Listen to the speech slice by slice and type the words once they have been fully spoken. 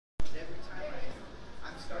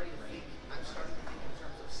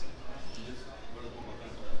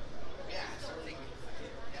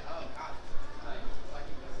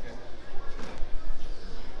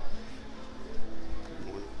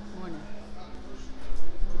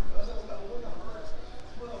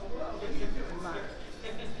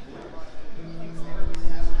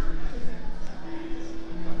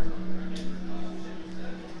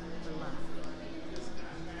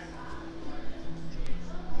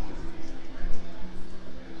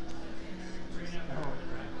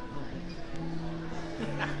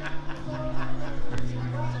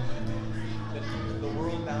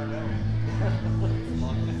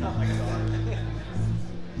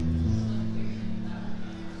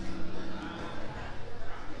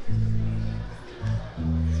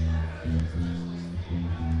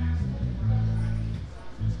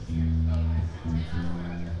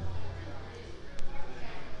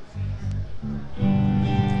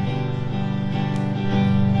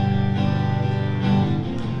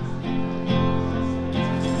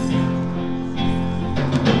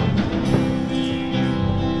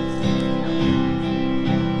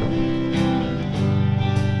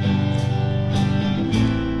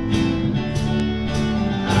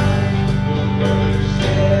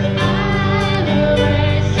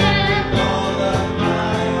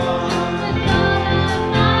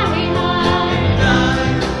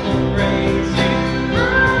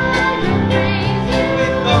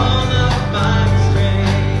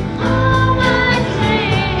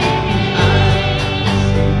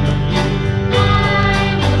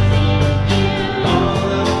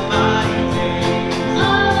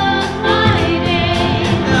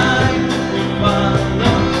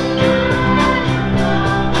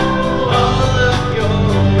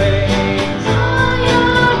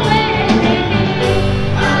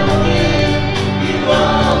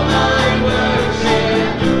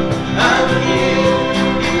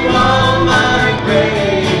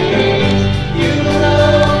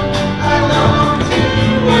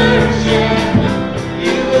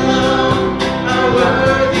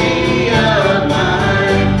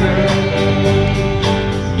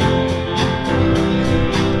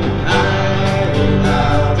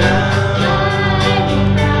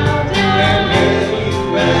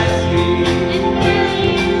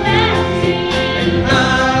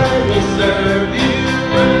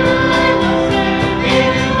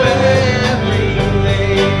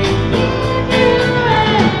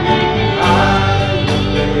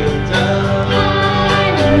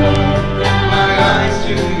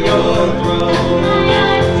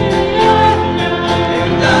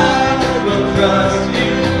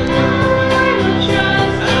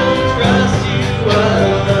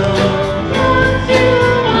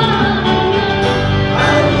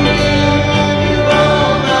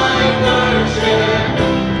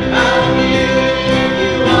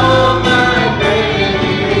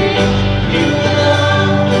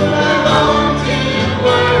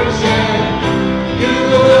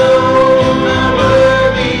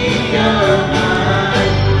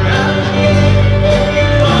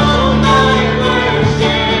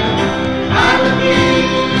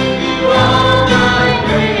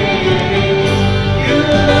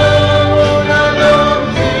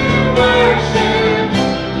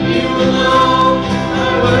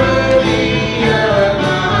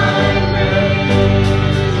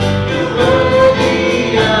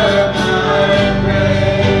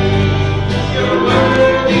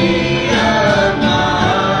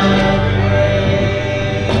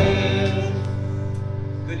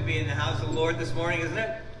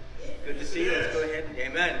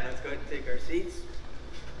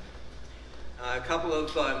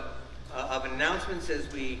Of announcements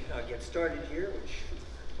as we get started here, which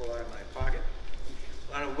I pull out of my pocket.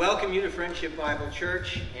 I want to welcome you to Friendship Bible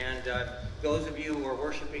Church, and those of you who are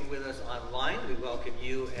worshiping with us online, we welcome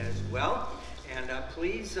you as well. And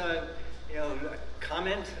please,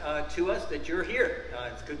 comment to us that you're here.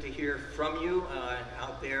 It's good to hear from you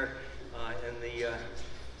out there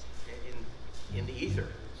in the ether.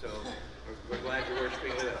 So we're glad you're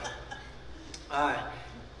worshiping with us. I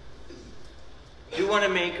do want to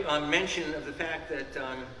make mention of the fact that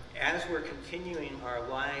as we're continuing our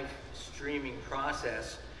live streaming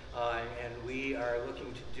process, and we are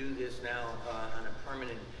looking to do this now on a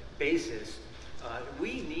permanent basis,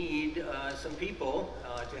 we need some people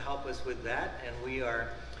to help us with that, and we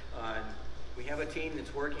have a team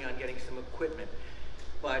that's working on getting some equipment.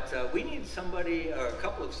 But we need somebody, or a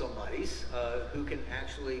couple of somebodies, who can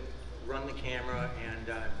actually run the camera,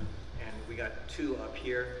 and we got two up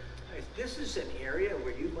here. If this is an area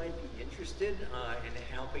where you might be interested in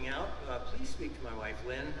helping out, please speak to my wife,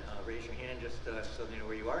 Lynn. Raise your hand just so they know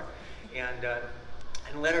where you are. And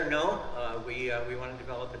and let her know we want to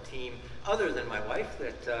develop a team other than my wife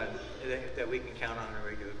that we can count on a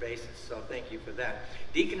regular basis. So thank you for that.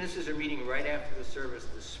 Deaconesses are meeting right after the service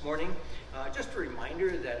this morning. Just a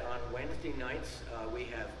reminder that on Wednesday nights we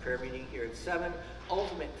have prayer meeting here at 7.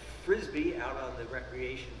 Ultimate Frisbee out on the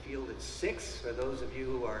recreation field at 6 for those of you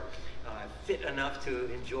who are fit enough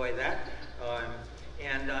to enjoy that.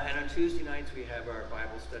 And on Tuesday nights we have our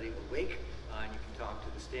Bible study Awake, and you can talk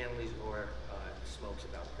to the Stanleys or Smokes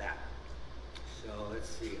about that. So let's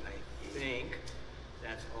see, I think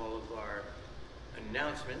that's all of our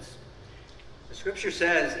announcements. The scripture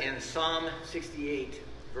says in Psalm 68,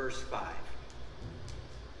 verse 5,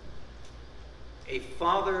 a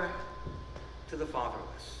father to the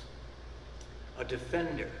fatherless, a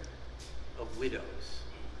defender of widows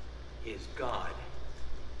is God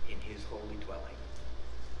in his holy dwelling.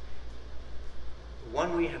 The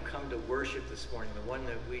one we have come to worship this morning, the one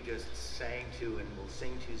that we just sang to and will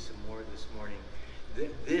sing to some more this morning,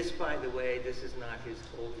 this, by the way, this is not his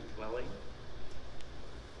holy dwelling.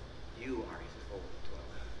 You are his holy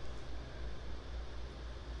dwelling.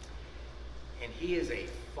 And he is a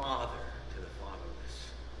father to the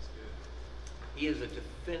fatherless. He is a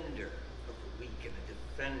defender of the weak and a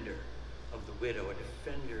defender of the widow, a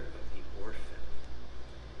defender of the orphan.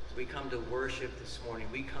 As we come to worship this morning,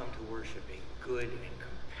 we come to worship a good and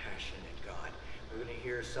compassionate God. We're going to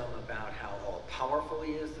hear some about how all-powerful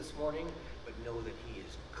he is this morning, but know that he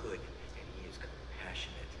is good and he is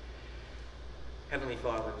compassionate. Heavenly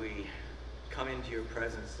Father, we come into your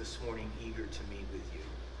presence this morning eager to meet with you.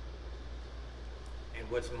 And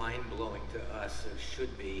what's mind-blowing to us, or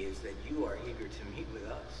should be, is that you are eager to meet with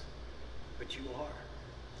us. But you are.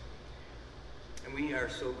 And we are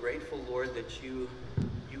so grateful, Lord, that you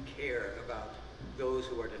care about those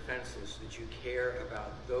who are defenseless, that you care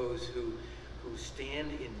about those who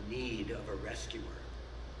stand in need of a rescuer.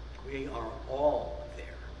 We are all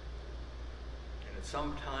there. And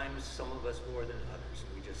sometimes some of us more than others.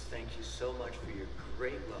 We just thank you so much for your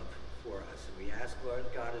great love for us. And we ask, Lord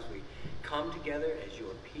God, as we come together as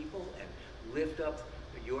your people and lift up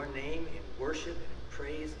your name in worship and in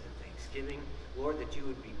praise and in thanksgiving, Lord, that you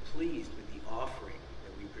would be pleased with the offering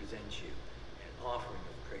that we present you, an offering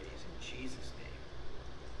of praise in Jesus' name.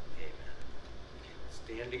 Amen.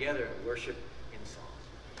 Stand together and worship in song.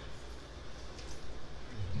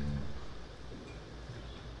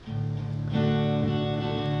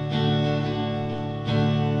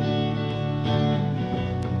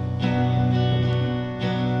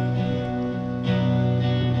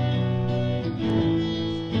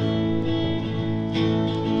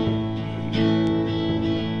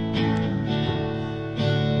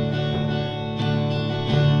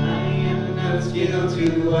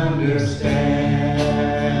 To understand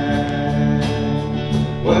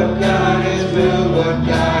what God has willed, what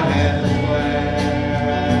God has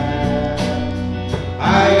planned.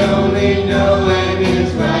 I only know in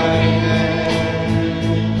his right hand.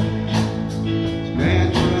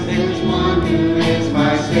 Man is one who is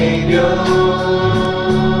my Savior.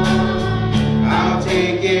 I'll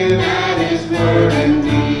take him at his word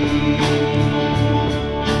indeed.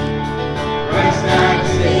 Christ died to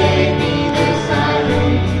save me.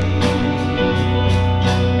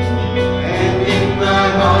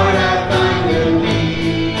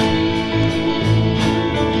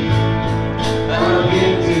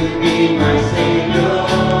 My Savior,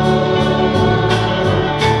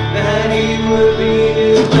 that he would lead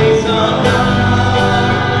his place on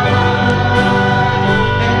high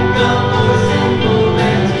and come for sinful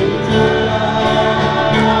men to die.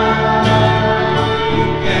 You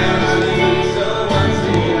counsel me, so once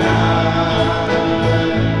did I,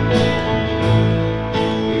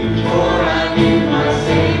 before I knew my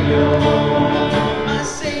Savior. My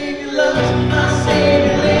Savior loves, my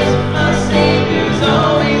Savior lives, my Savior's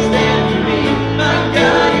always there. My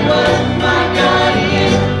God, he was, my God, he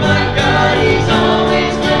is, my God, he's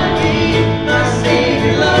always will be. My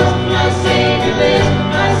Savior loves, my Savior lives,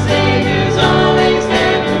 my Savior's always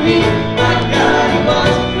there for me. My God, he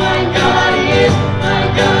was, my God, he is, my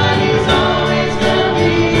God, he's always will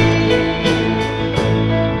be.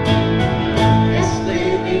 Yes,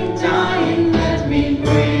 living, dying, let me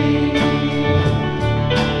breathe.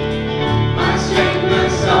 My strength, my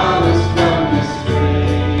solace from the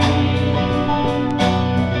stream.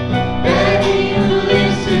 That he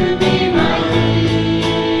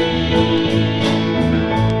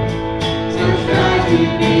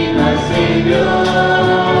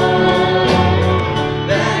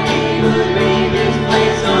would leave his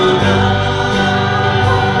place on high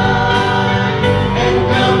and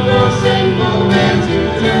come for sinful men to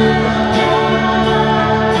die.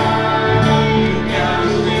 You counsel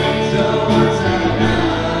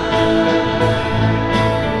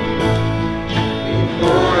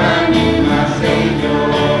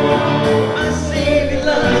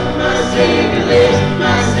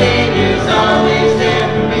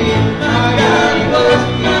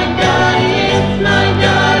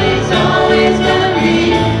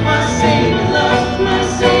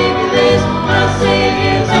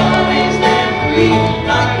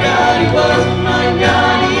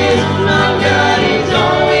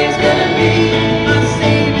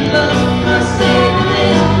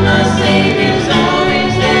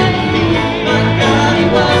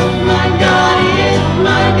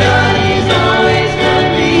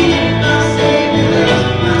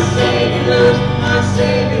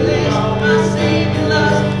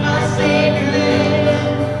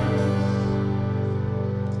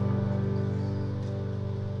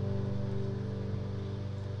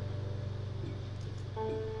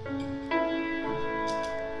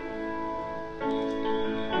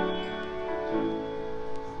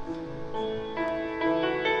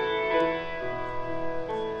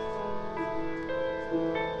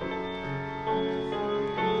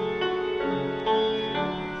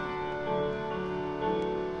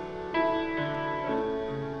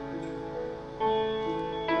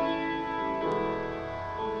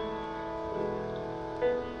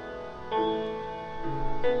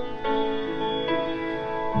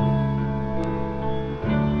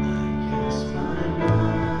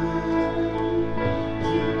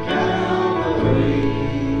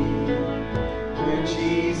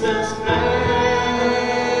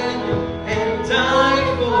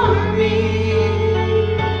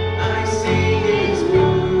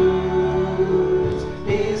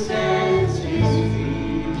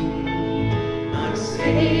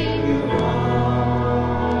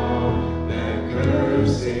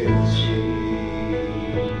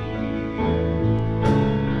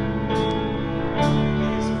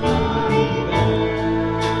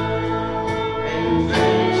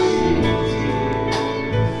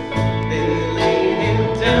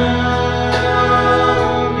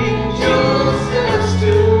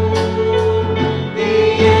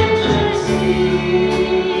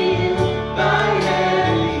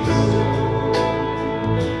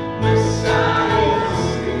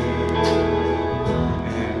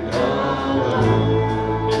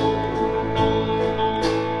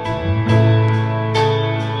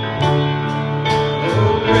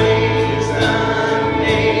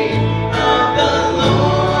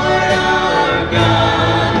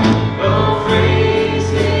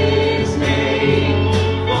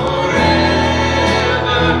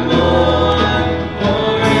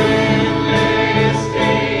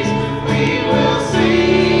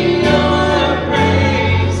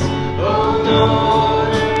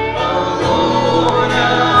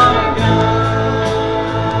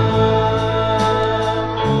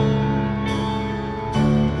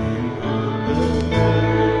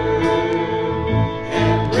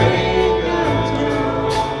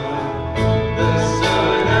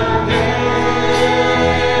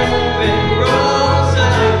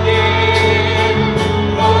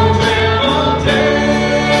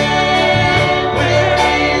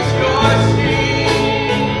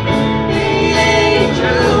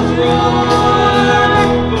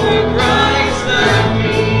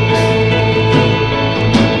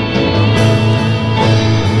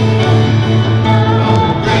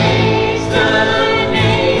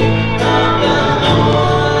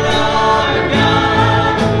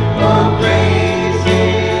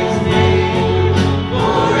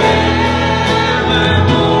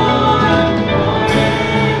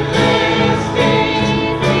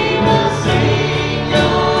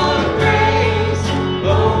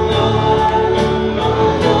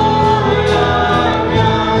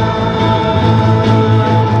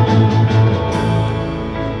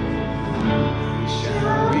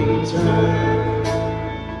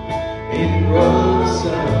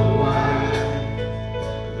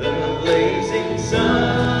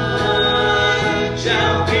sun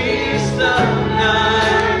shall pierce the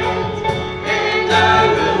night, and I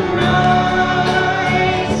will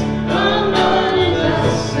rise among the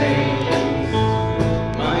saints,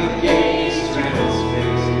 my gaze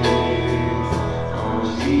transfixed on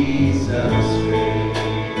Jesus' face.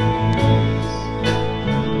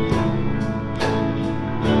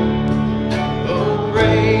 Oh,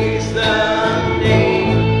 praise the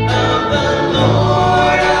name of the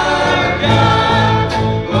Lord our God.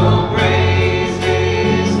 Oh, praise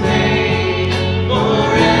His name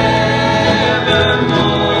forevermore.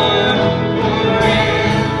 For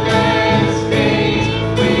endless days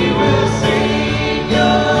we will sing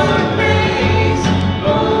Your praise, O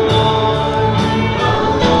Lord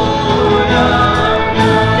our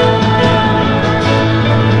God.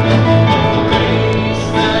 Praise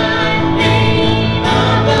the name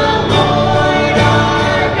of the Lord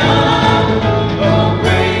our God. Oh,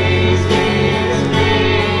 praise His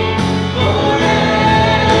name forevermore.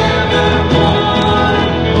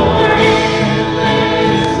 For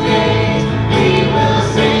endless days we will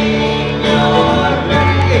sing Your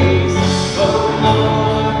praise, O Lord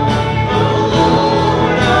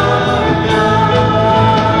our God.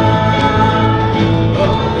 O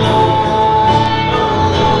Lord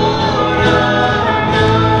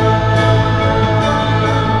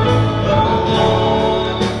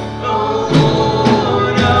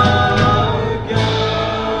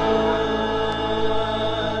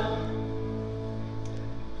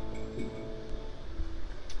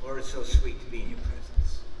Lord, it's so sweet to be in your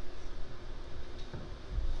presence.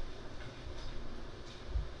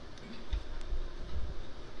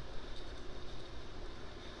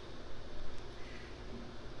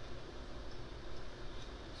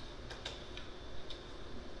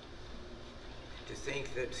 To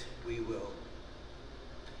think that we will,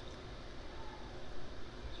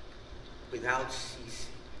 without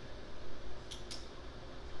ceasing,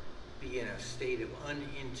 be in a state of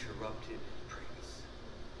uninterrupted praise,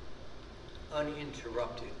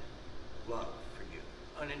 uninterrupted love for you,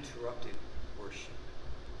 uninterrupted worship,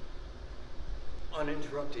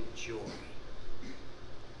 uninterrupted joy,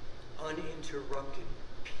 uninterrupted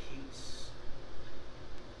peace.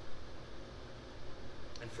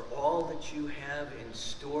 And for all that you have in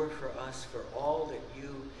store for us, for all that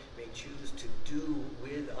you may choose to do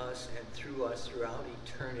with us and through us throughout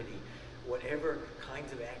eternity, whatever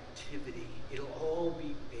kinds of activity, it'll all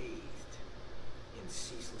be bathed in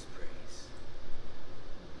ceaseless praise.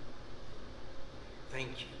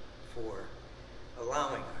 Thank you for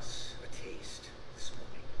allowing us a taste this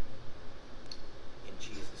morning. In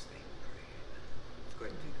Jesus' name we pray. Amen. Go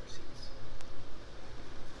ahead and take our seats.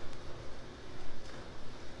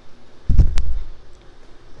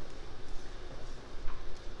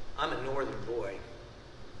 I'm a northern boy.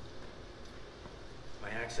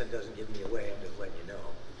 My accent doesn't give me away, I'm just letting you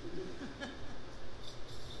know.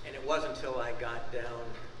 And it wasn't until I got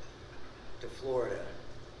down to Florida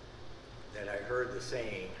that I heard the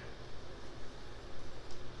saying,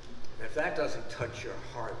 if that doesn't touch your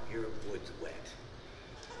heart, your wood's wet.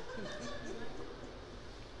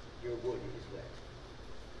 Your wood is wet.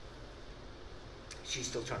 She's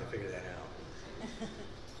still trying to figure that out.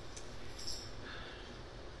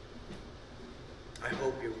 I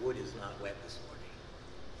hope your wood is not wet this morning.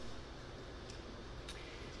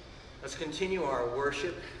 Let's continue our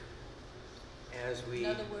worship as we...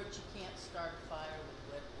 In other words, you can't start a fire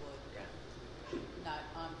with wet wood. Yeah. Not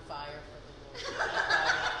on fire for the Lord.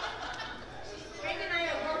 Greg and I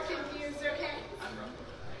are both confused, okay?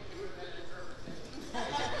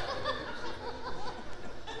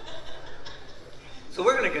 So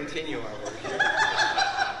we're going to continue our worship.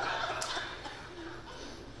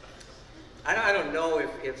 I don't know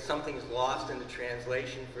if something's lost in the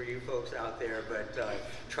translation for you folks out there, but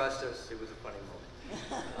trust us, it was a funny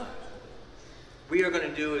moment. We are going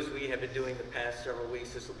to do as we have been doing the past several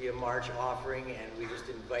weeks. This will be a March offering, and we just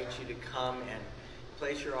invite you to come and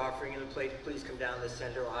place your offering in the plate. Please come down the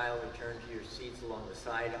center aisle and turn to your seats along the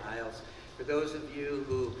side aisles. For those of you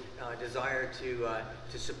who desire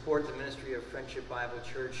to support the ministry of Friendship Bible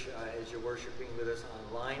Church as you're worshiping with us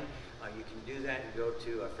online, you can do that and go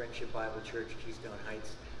to Friendship Bible Church, Keystone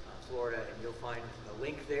Heights, Florida, and you'll find a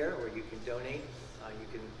link there where you can donate. You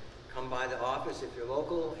can come by the office if you're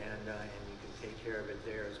local, and you can take care of it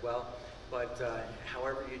there as well. But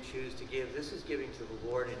however you choose to give, this is giving to the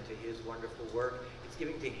Lord and to His wonderful work. It's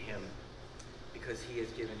giving to Him because He has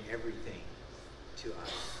given everything to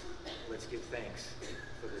us. Let's give thanks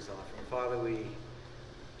for this offering. Father,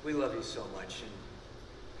 we love you so much, and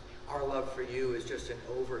our love for you is just an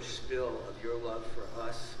overspill of your love for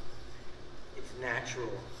us. It's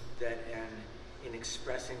natural that an in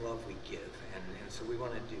expressing love we give. And so we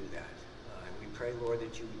want to do that. And we pray, Lord,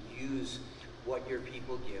 that you would use what your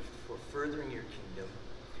people give for furthering your kingdom,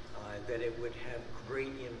 that it would have great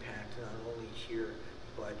impact not only here,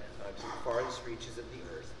 but to the farthest reaches of the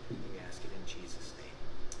earth. We ask it in Jesus' name.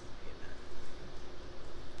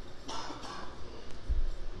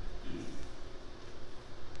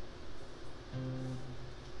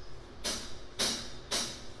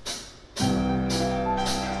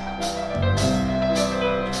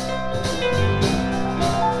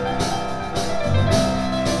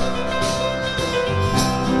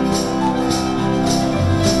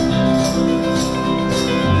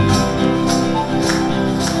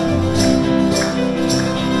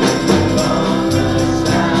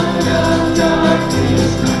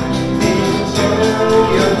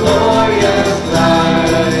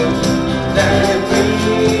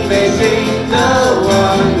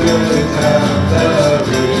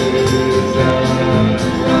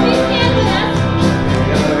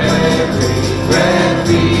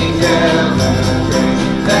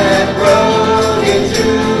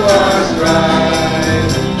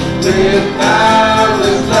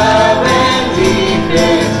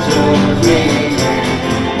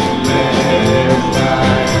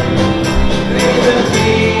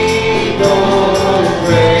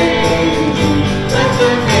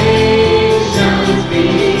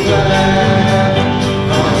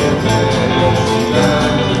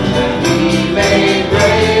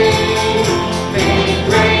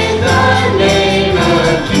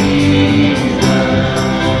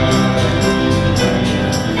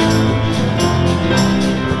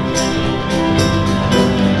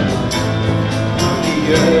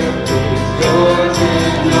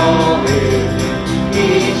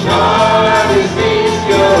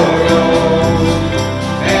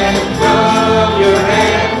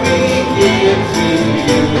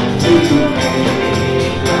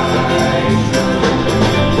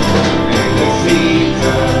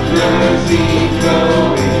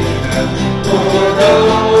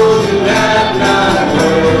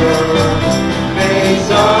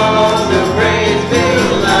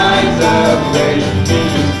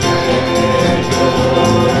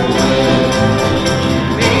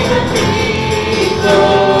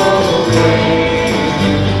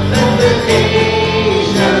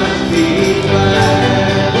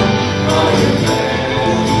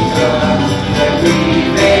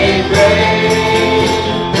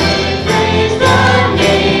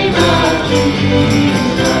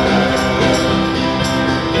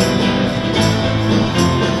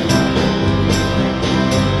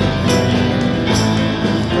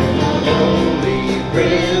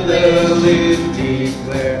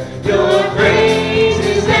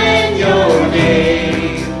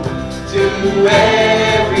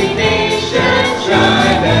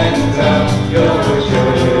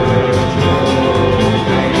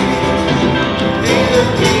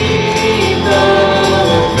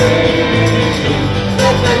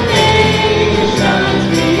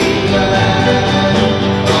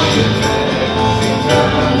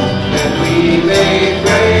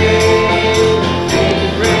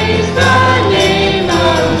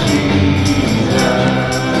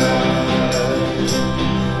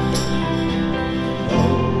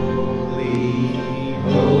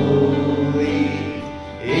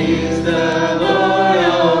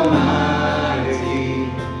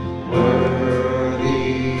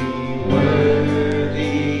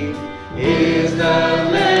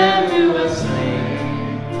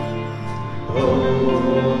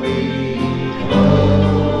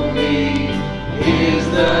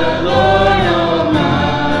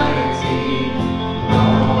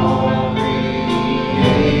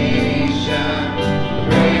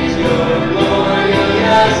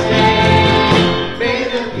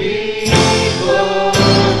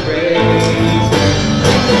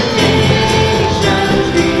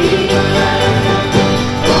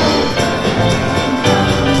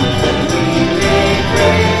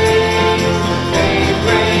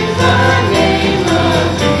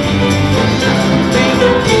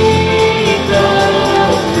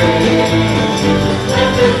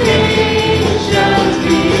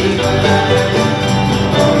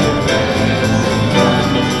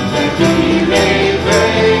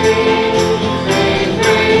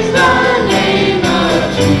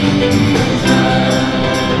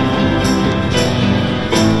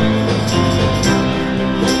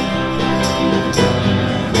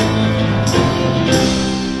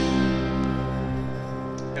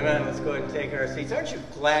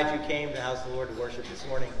 glad you came to the house of the Lord to worship this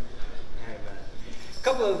morning. Amen. A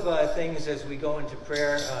couple of things as we go into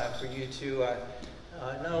prayer for you to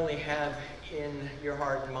not only have in your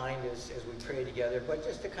heart and mind as we pray together, but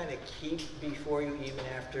just to kind of keep before you even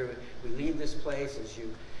after we leave this place, as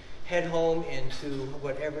you head home into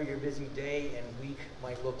whatever your busy day and week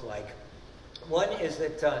might look like. One is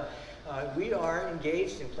that we are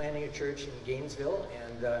engaged in planting a church in Gainesville,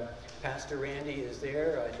 and Pastor Randy is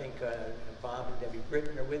there. I think Bob and Debbie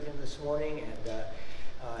Britton are with him this morning,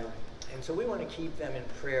 and so we want to keep them in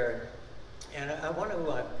prayer. And I want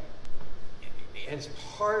to, as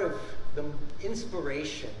part of the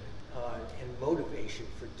inspiration and motivation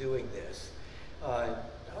for doing this, I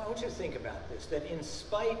want you to think about this, that in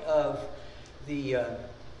spite of the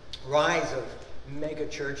rise of mega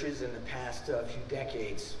churches in the past few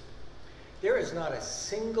decades, there is not a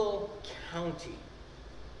single county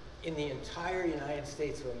in the entire United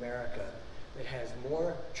States of America that has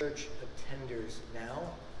more church attenders now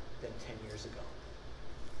than 10 years ago.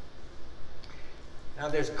 Now,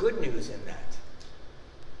 there's good news in that.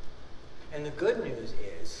 And the good news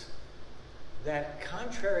is that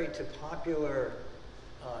contrary to popular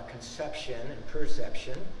conception and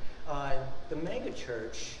perception, the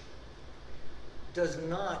megachurch does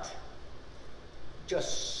not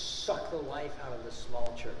just suck the life out of the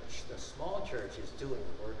small church. The small church is doing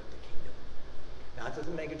the work of the kingdom. Not that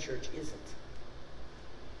the megachurch isn't.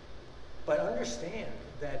 But understand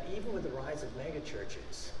that even with the rise of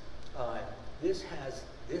megachurches, this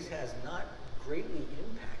has not greatly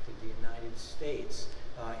impacted the United States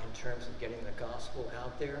in terms of getting the gospel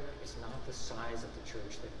out there. It's not the size of the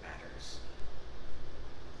church that matters.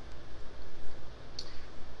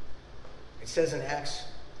 It says in Acts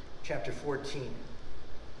chapter 14,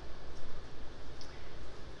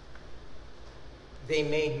 they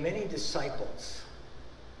made many disciples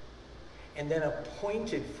and then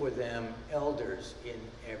appointed for them elders in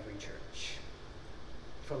every church.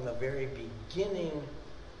 From the very beginning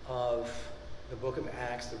of the book of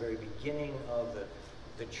Acts, the very beginning of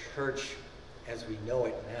the church as we know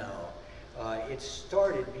it now, it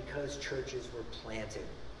started because churches were planted.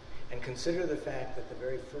 And consider the fact that the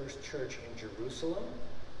very first church in Jerusalem,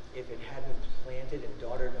 if it hadn't planted and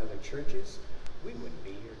daughtered other churches, we wouldn't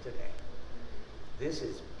be here today. This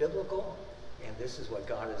is biblical, and this is what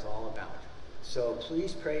God is all about. So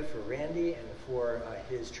please pray for Randy and for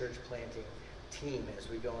his church planting team as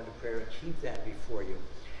we go into prayer, and keep that before you.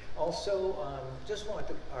 Also, just want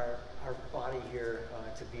our body here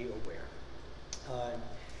to be aware.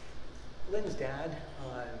 Lynn's dad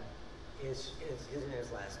is in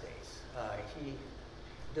his last days. He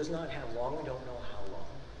does not have long. We don't know how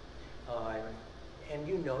long. And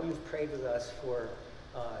you've prayed with us for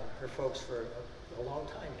her folks for a long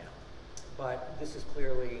time now. But this is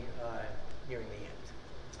clearly nearing the end.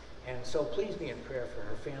 And so please be in prayer for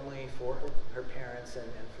her family, for her parents, and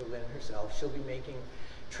for Lynn herself. She'll be making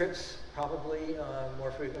trips probably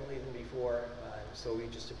more frequently than before. So we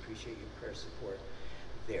just appreciate your prayer support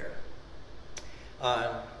there.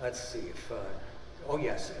 Let's see if, oh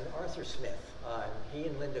yes, and Arthur Smith. He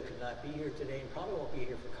and Linda could not be here today and probably won't be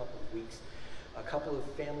here for a couple of weeks. A couple of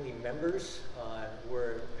family members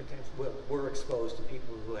were exposed to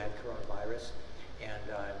people who had coronavirus,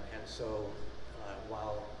 and so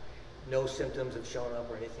while no symptoms have shown up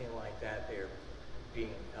or anything like that, they're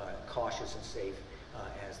being cautious and safe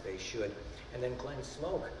as they should. And then Glenn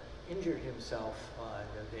Smoke injured himself on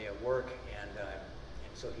the day of work, and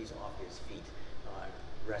so he's off his feet,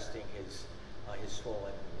 resting his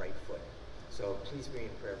swollen right foot. So please be in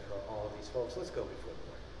prayer for all of these folks. Let's go before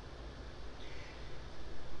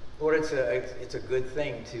the Lord. Lord, it's a good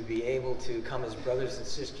thing to be able to come as brothers and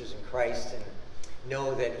sisters in Christ and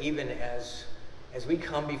know that even as we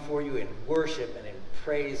come before you in worship and in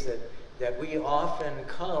praise, that we often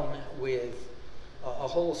come with a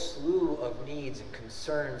whole slew of needs and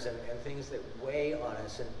concerns and things that weigh on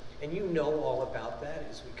us. And you know all about that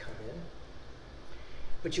as we come in.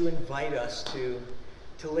 But you invite us to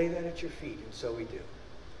lay that at your feet, and so we do.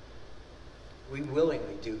 We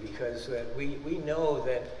willingly do, because we know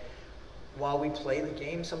that while we play the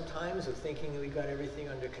game sometimes of thinking that we've got everything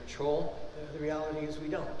under control, the reality is we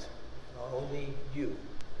don't. Only you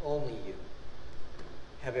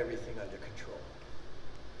have everything under control.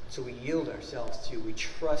 So we yield ourselves to you. We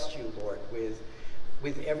trust you, Lord,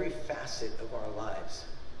 with every facet of our lives.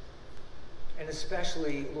 And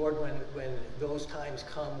especially, Lord, when those times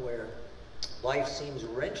come where life seems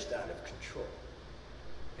wrenched out of control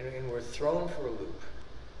and we're thrown for a loop,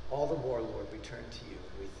 all the more, Lord, we turn to you.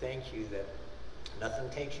 We thank you that nothing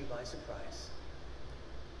takes you by surprise.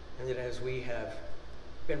 And that as we have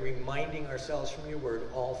been reminding ourselves from your word,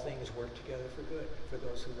 all things work together for good for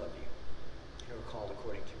those who love you and are called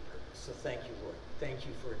according to your purpose. So thank you, Lord. Thank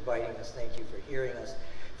you for inviting us. Thank you for hearing us.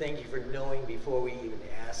 Thank you for knowing before we even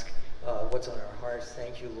ask what's on our hearts.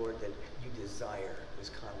 Thank you, Lord, that you desire this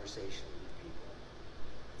conversation with people.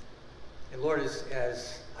 And Lord,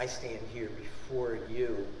 as I stand here before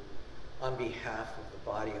you, on behalf of the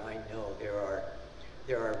body, I know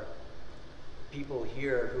there are people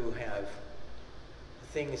here who have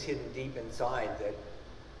things hidden deep inside that,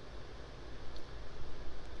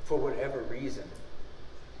 for whatever reason,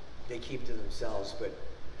 they keep to themselves, but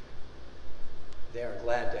they are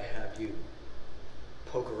glad to have you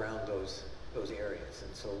poke around those areas.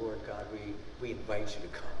 And so, Lord God, we invite you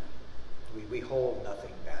to come. We hold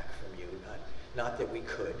nothing back from you, not that we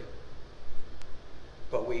could,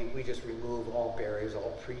 but we just remove all barriers,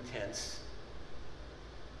 all pretense.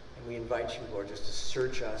 And we invite you, Lord, just to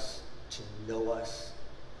search us, to know us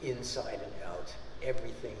inside and out,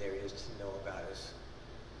 everything there is to know about us.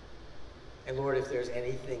 And Lord, if there's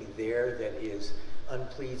anything there that is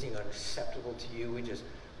unpleasing, unacceptable to you, we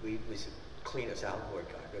say, clean us out, Lord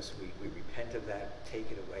God. Just we repent of that, take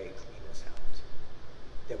it away, clean us out.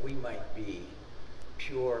 That we might be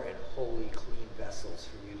pure and holy, clean vessels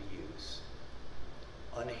for you to use.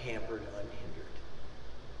 Unhampered, unhindered.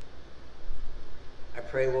 I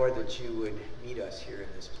pray, Lord, that you would meet us here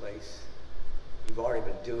in this place. You've already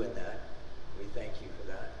been doing that. We thank you for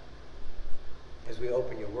that. As we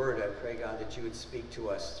open your word, I pray, God, that you would speak to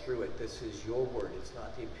us through it. This is your word. It's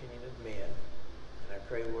not the opinion of man. And I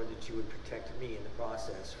pray, Lord, that you would protect me in the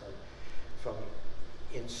process from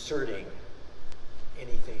inserting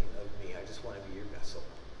anything of me. I just want to be your vessel.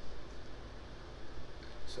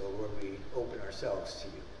 So, Lord, we open ourselves to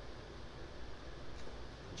you.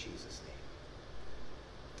 In Jesus' name.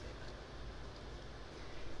 Amen.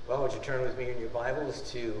 Well, would you turn with me in your Bibles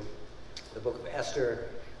to the book of Esther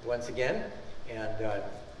once again? And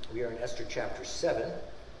we are in Esther chapter 7.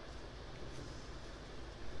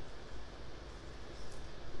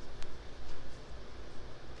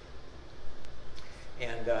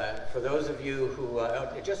 And for those of you who,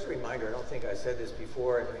 just a reminder, I don't think I said this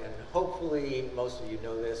before, and hopefully most of you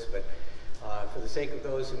know this, but for the sake of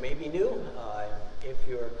those who may be new, if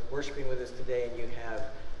you're worshiping with us today and you have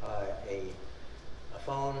a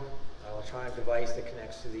phone, an electronic device that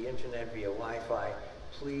connects to the internet via Wi-Fi,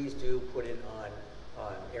 please do put it on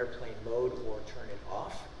airplane mode or turn it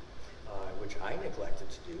off, which I neglected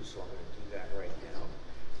to do, so I'm going to do that right now.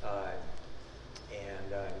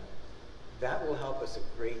 That will help us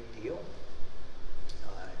a great deal,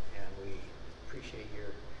 and we appreciate your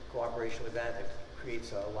cooperation with that. It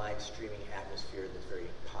creates a live streaming atmosphere that's very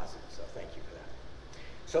positive, so thank you for that.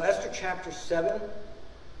 So Esther chapter 7,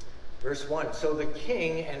 verse 1. So the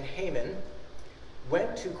king and Haman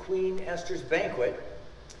went to Queen Esther's banquet,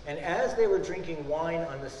 and as they were drinking wine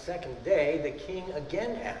on the second day, the king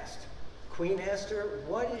again asked, Queen Esther,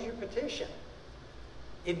 what is your petition?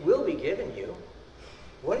 It will be given you.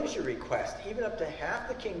 What is your request? Even up to half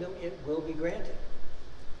the kingdom, it will be granted.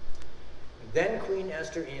 Then Queen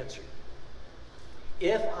Esther answered,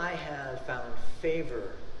 if I have found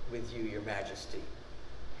favor with you, your majesty,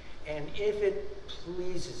 and if it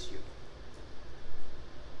pleases you,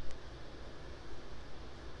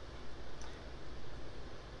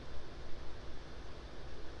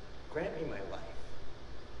 grant me my life.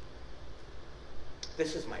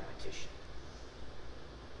 This is my petition.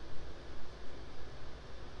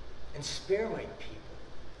 And spare my people.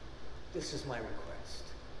 This is my request.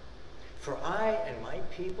 For I and my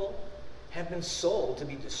people have been sold to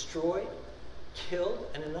be destroyed, killed,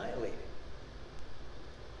 and annihilated.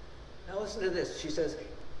 Now listen to this. She says,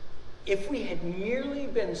 if we had merely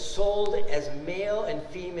been sold as male and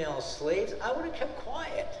female slaves, I would have kept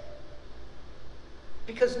quiet.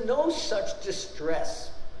 Because no such distress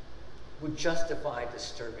would justify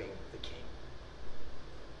disturbing the king.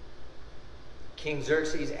 King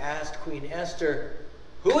Xerxes asked Queen Esther,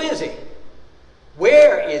 who is he?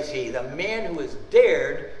 Where is he, the man who has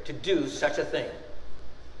dared to do such a thing?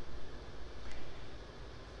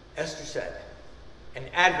 Esther said, an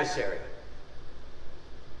adversary,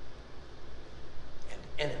 an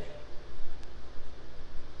enemy.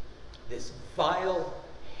 This vile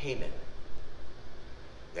Haman.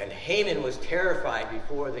 Then Haman was terrified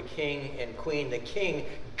before the king and queen. The king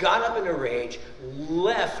got up in a rage,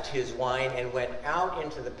 left his wine, and went out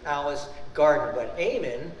into the palace garden. But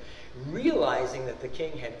Haman, realizing that the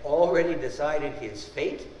king had already decided his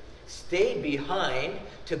fate, stayed behind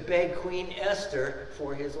to beg Queen Esther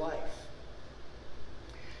for his life.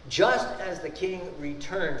 Just as the king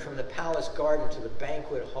returned from the palace garden to the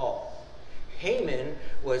banquet hall, Haman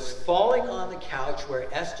was falling on the couch where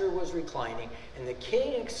Esther was reclining, and the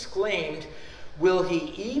king exclaimed, will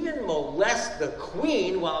he even molest the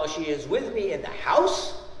queen while she is with me in the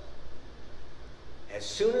house? As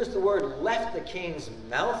soon as the word left the king's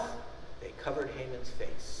mouth, they covered Haman's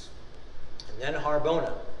face. And then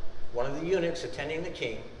Harbona, one of the eunuchs attending the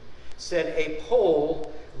king, said, a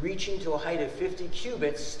pole reaching to a height of 50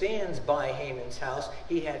 cubits stands by Haman's house.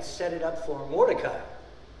 He had set it up for Mordecai,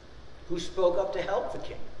 who spoke up to help the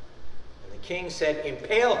king. And the king said,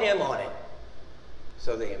 impale him on it.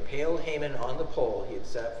 So they impaled Haman on the pole he had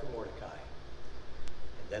set up for Mordecai.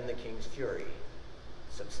 And then the king's fury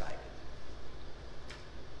subsided.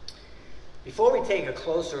 Before we take a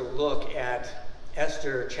closer look at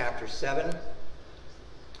Esther chapter 7,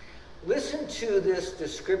 listen to this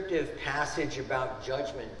descriptive passage about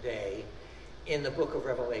Judgment Day in the book of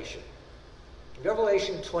Revelation.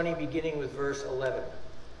 Revelation 20, beginning with verse 11.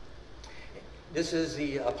 This is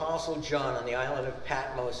the Apostle John on the island of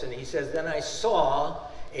Patmos, and he says, then I saw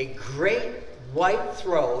a great white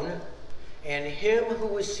throne and him who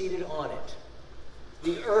was seated on it.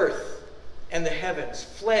 The earth and the heavens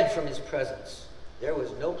fled from his presence. There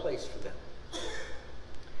was no place for them.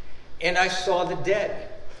 And I saw the dead,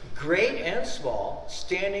 great and small,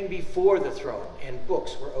 standing before the throne, and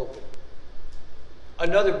books were opened.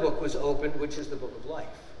 Another book was opened, which is the book of life.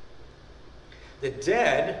 The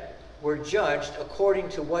dead were judged according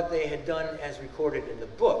to what they had done as recorded in the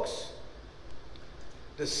books.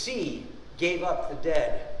 The sea gave up the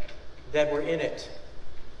dead that were in it,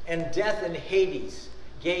 and death and Hades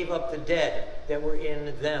gave up the dead that were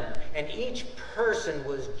in them, and each person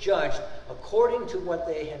was judged according to what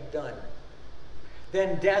they had done.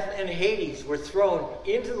 Then death and Hades were thrown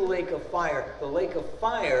into the lake of fire. The lake of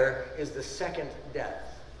fire is the second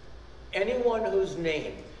death. Anyone whose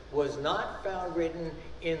name was not found written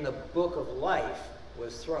in the book of life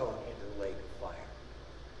was thrown into the lake of fire.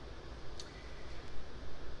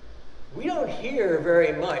 We don't hear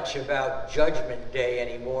very much about Judgment Day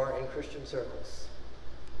anymore in Christian circles.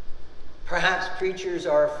 Perhaps preachers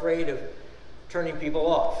are afraid of turning people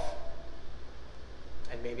off,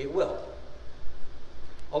 and maybe it will.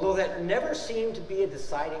 Although that never seemed to be a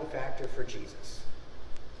deciding factor for Jesus.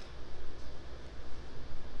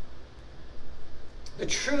 The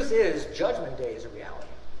truth is, Judgment Day is a reality.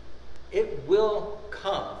 It will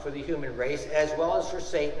come for the human race as well as for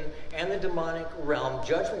Satan and the demonic realm.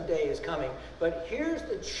 Judgment Day is coming. But here's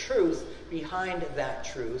the truth behind that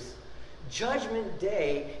truth. Judgment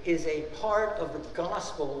Day is a part of the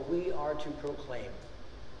gospel we are to proclaim.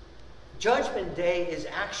 Judgment Day is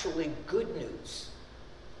actually good news.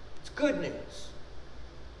 It's good news.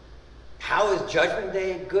 How is Judgment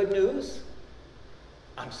Day good news?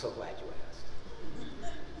 I'm so glad you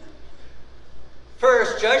asked.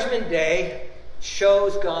 First, Judgment Day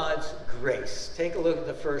shows God's grace. Take a look at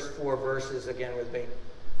the first 4 verses again with me.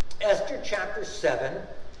 Esther chapter 7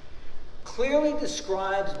 clearly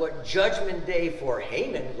describes what Judgment Day for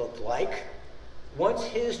Haman looked like once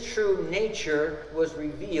his true nature was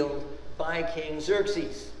revealed by King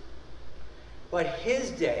Xerxes. But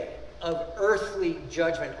his day of earthly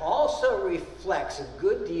judgment also reflects a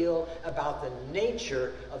good deal about the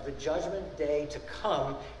nature of the judgment day to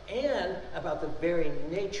come and about the very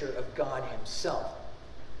nature of God himself.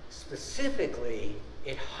 Specifically,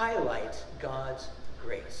 it highlights God's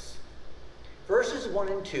grace. Verses 1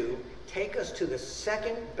 and 2 take us to the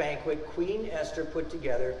second banquet Queen Esther put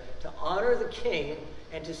together to honor the king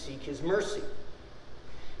and to seek his mercy.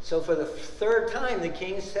 So for the third time, the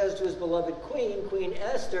king says to his beloved queen, Queen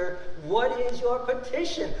Esther, what is your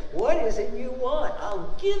petition? What is it you want?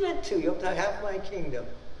 I'll give it to you to have my kingdom.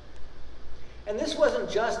 And this wasn't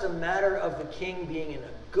just a matter of the king being in a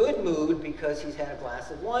good mood because he's had a glass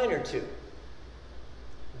of wine or two.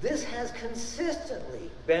 This has consistently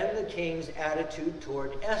been the king's attitude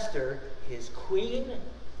toward Esther, his queen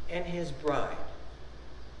and his bride.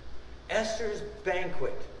 Esther's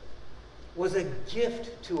banquet was a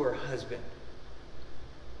gift to her husband.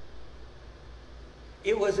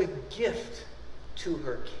 It was a gift to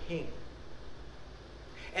her king.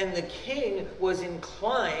 And the king was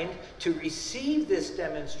inclined to receive this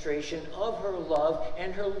demonstration of her love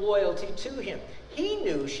and her loyalty to him. He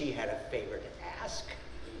knew she had a favor to ask.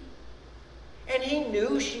 And he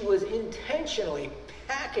knew she was intentionally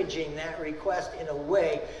packaging that request in a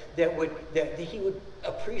way that he would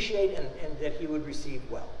appreciate and that he would receive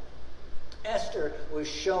well. Esther was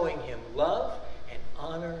showing him love and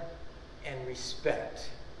honor and respect.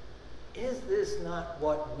 Is this not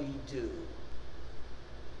what we do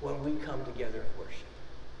when we come together in worship?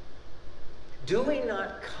 Do we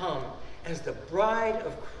not come as the bride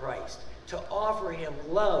of Christ to offer him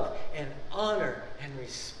love and honor and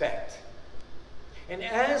respect? And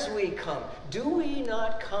as we come, do we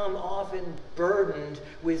not come often burdened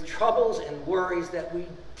with troubles and worries that we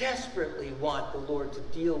desperately want the Lord to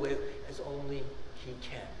deal with as only He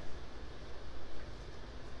can?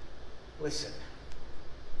 Listen,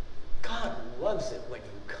 God loves it when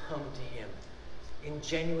you come to Him in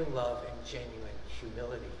genuine love and genuine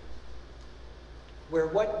humility, where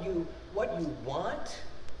what you want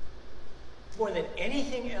more than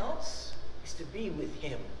anything else is to be with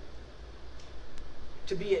Him,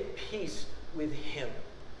 to be at peace with Him,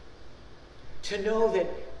 to know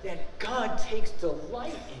that God takes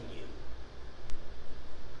delight in you.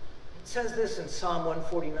 It says this in Psalm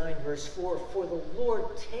 149, verse 4, "For the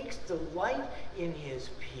Lord takes delight in His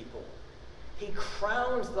people. He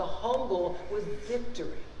crowns the humble with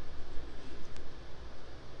victory."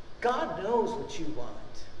 God knows what you want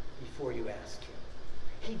before you ask Him.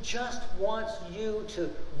 He just wants you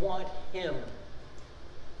to want Him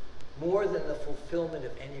more than the fulfillment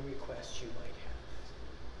of any request you might have.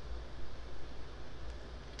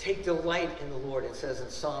 Take delight in the Lord. It says in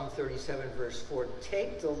Psalm 37, verse 4,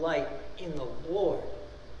 take delight in the Lord.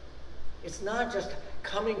 It's not just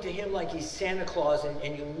coming to Him like He's Santa Claus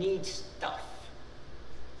and you need stuff.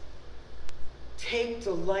 Take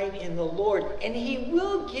delight in the Lord, and He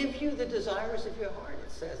will give you the desires of your heart,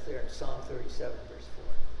 it says there in Psalm 37, verse 4.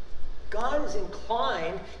 God is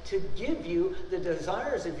inclined to give you the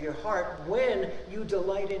desires of your heart when you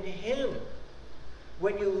delight in Him,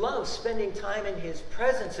 when you love spending time in His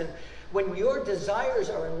presence, and when your desires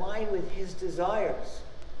are in line with His desires.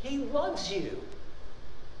 He loves you.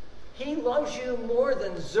 He loves you more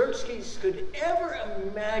than Xerxes could ever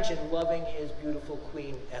imagine loving his beautiful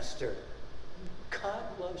queen Esther. God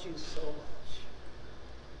loves you so much.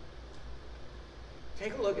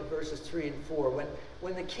 Take a look at verses 3 and 4.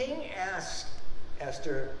 When the king asks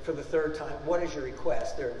Esther for the third time, "What is your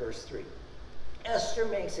request?" there in verse 3. Esther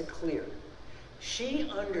makes it clear. She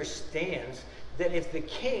understands that if the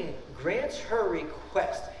king grants her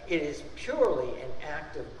request, it is purely an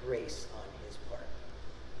act of grace on his part.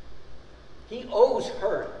 He owes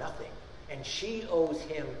her nothing, and she owes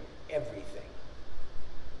him everything.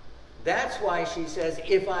 That's why she says,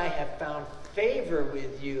 "If I have found favor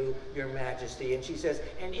with you, your majesty." And she says,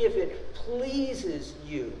 "And if it pleases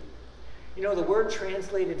you." You know, the word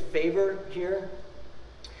translated favor here,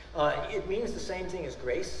 it means the same thing as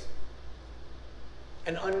grace.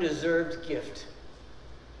 An undeserved gift.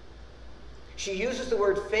 She uses the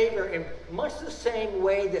word favor in much the same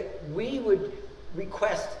way that we would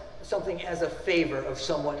request something as a favor of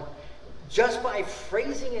someone, just by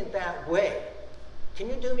phrasing it that way. Can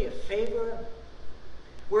you do me a favor?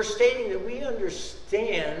 We're stating that we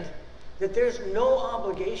understand that there's no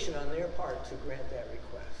obligation on their part to grant that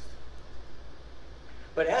request.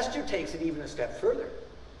 But Esther takes it even a step further.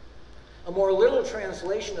 A more literal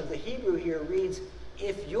translation of the Hebrew here reads,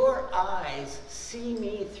 "If your eyes see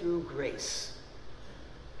me through grace."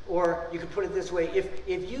 Or you could put it this way, if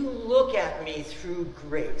you look at me through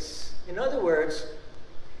grace. In other words,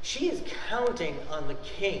 she is counting on the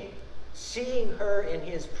king, seeing her in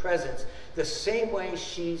his presence the same way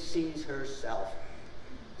she sees herself.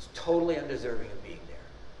 It's totally undeserving of being there.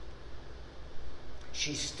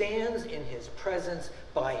 She stands in his presence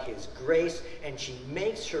by his grace, and she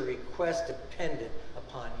makes her request dependent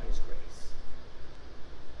upon his grace.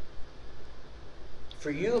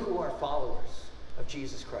 For you who are followers of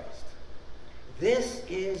Jesus Christ, this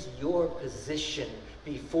is your position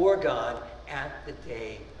before God at the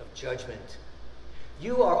day of judgment.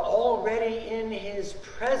 You are already in his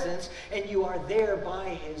presence, and you are there by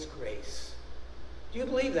his grace. Do you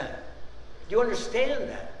believe that? Do you understand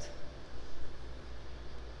that?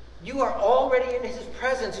 You are already in his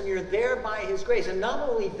presence, and you're there by his grace. And not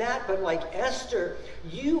only that, but like Esther,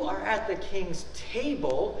 you are at the king's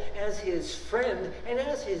table as his friend and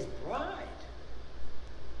as his bride.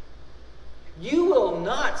 You will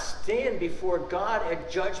not stand before God at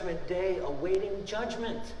judgment day awaiting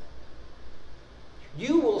judgment.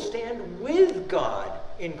 You will stand with God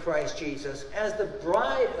in Christ Jesus as the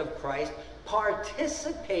bride of Christ,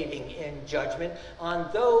 participating in judgment on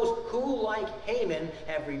those who, like Haman,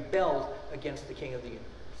 have rebelled against the King of the universe.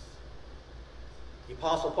 The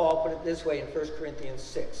Apostle Paul put it this way in 1 Corinthians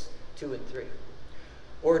 6, 2 and 3.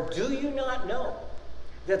 "Or do you not know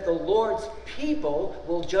that the Lord's people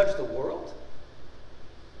will judge the world?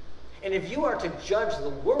 And if you are to judge the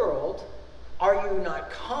world, are you not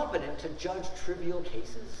competent to judge trivial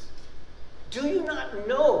cases? Do you not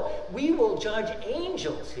know we will judge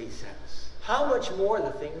angels," he says. "How much more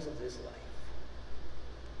the things of this life?"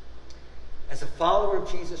 As a follower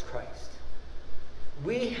of Jesus Christ,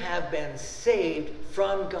 We have been saved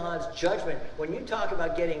from God's judgment. When you talk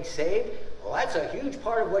about getting saved, well, that's a huge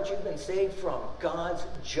part of what you've been saved from, God's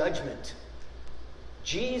judgment.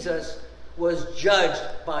 Jesus was judged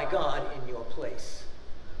by God in your place.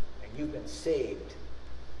 And you've been saved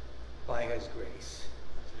by his grace.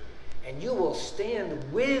 And you will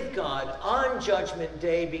stand with God on Judgment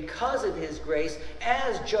Day because of his grace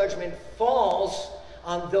as judgment falls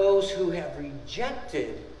on those who have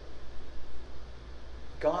rejected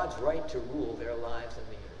God's right to rule their lives in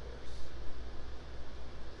the universe.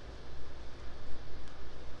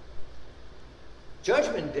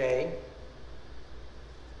 Judgment Day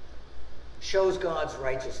shows God's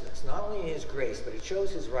righteousness, not only his grace, but it shows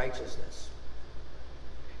his righteousness.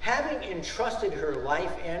 Having entrusted her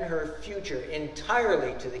life and her future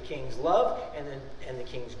entirely to the king's love and the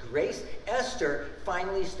king's grace, Esther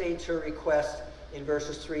finally states her request in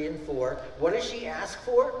verses 3 and 4. What does she ask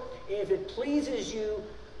for? If it pleases you,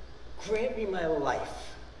 grant me my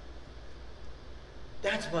life.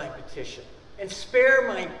 That's my petition. And spare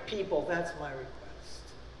my people. That's my request.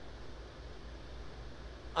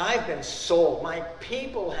 I've been sold. My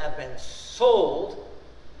people have been sold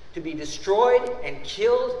to be destroyed and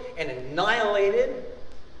killed and annihilated.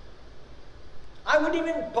 I wouldn't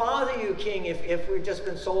even bother you, king, if we'd just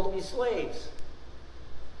been sold to be slaves.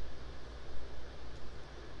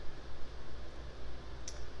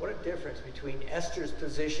 What a difference between Esther's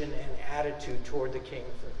position and attitude toward the king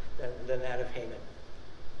than that of Haman,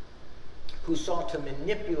 who sought to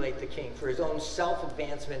manipulate the king for his own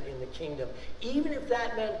self-advancement in the kingdom, even if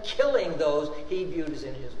that meant killing those he viewed as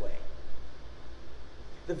in his way.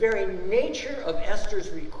 The very nature of Esther's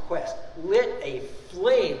request lit a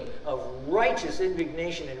flame of righteous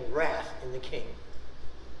indignation and wrath in the king.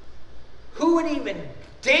 Who would even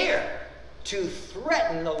dare to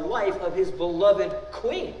threaten the life of his beloved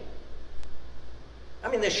queen? I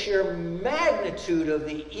mean, the sheer magnitude of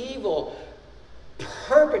the evil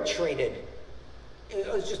perpetrated, it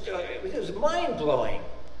was mind-blowing.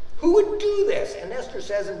 Who would do this? And Esther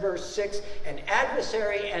says in verse 6, an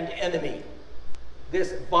adversary and enemy,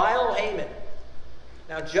 this vile Haman.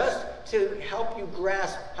 Now, just to help you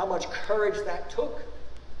grasp how much courage that took,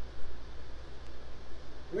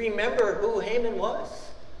 remember who Haman was.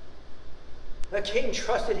 The king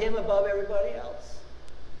trusted him above everybody else.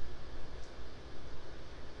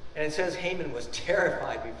 And it says Haman was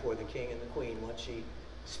terrified before the king and the queen once she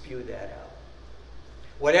spewed that out.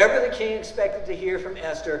 Whatever the king expected to hear from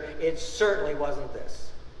Esther, it certainly wasn't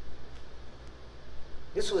this.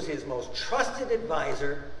 This was his most trusted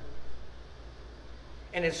advisor,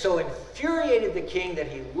 and it so infuriated the king that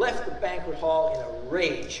he left the banquet hall in a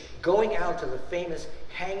rage, going out to the famous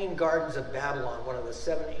Hanging Gardens of Babylon, one of the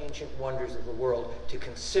 7 ancient wonders of the world, to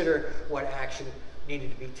consider what action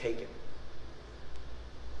needed to be taken.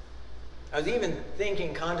 I was even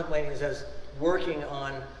thinking, contemplating as I was working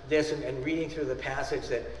on this and reading through the passage,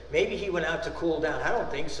 that maybe he went out to cool down. I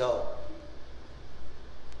don't think so.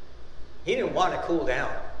 He didn't want to cool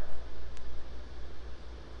down.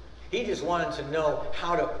 He just wanted to know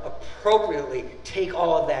how to appropriately take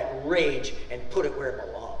all of that rage and put it where it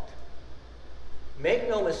belonged. Make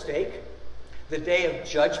no mistake, the day of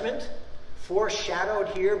judgment, foreshadowed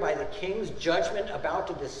here by the king's judgment about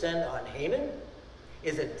to descend on Haman,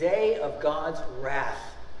 is a day of God's wrath,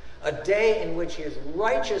 a day in which his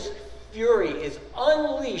righteous fury is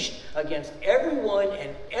unleashed against everyone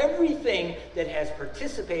and everything that has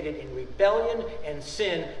participated in rebellion and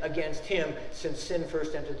sin against him since sin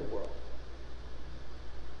first entered the world.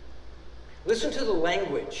 Listen to the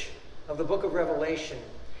language of the book of Revelation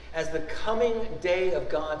as the coming day of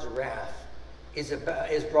God's wrath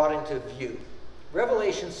is brought into view.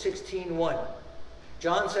 Revelation 16:1.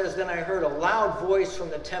 John says, then I heard a loud voice from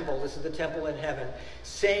the temple, this is the temple in heaven,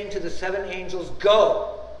 saying to the 7 angels,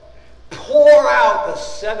 go, pour out the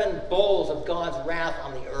 7 bowls of God's wrath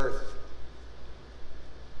on the earth.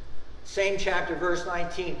 Same chapter, verse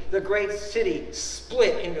 19. The great city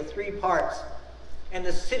split into 3 parts, and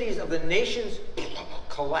the cities of the nations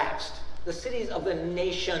collapsed. The cities of the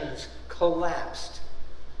nations collapsed.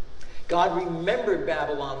 God remembered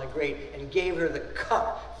Babylon the Great and gave her the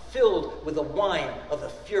cup filled with the wine of the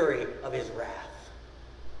fury of his wrath.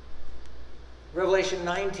 Revelation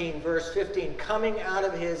 19, verse 15, coming out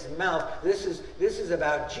of his mouth, this is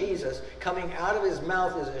about Jesus, coming out of his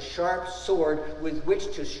mouth is a sharp sword with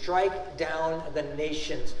which to strike down the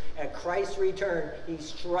nations. At Christ's return, he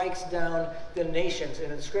strikes down the nations.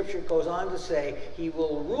 And the scripture goes on to say, he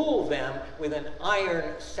will rule them with an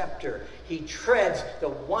iron scepter. He treads the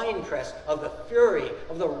winepress of the fury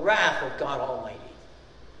of the wrath of God Almighty.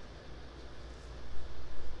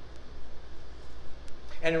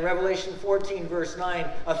 And in Revelation 14, verse 9,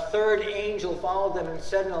 a third angel followed them and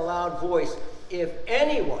said in a loud voice, if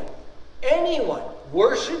anyone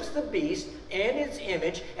worships the beast and its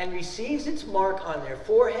image and receives its mark on their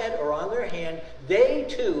forehead or on their hand, they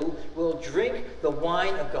too will drink the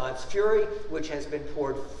wine of God's fury, which has been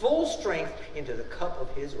poured full strength into the cup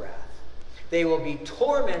of his wrath. They will be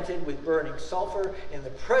tormented with burning sulfur in the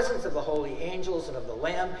presence of the holy angels and of the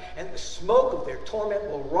Lamb, and the smoke of their torment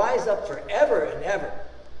will rise up forever and ever.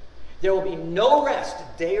 There will be no rest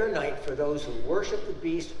day or night for those who worship the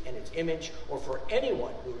beast and its image, or for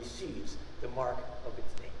anyone who receives the mark of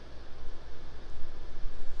its name.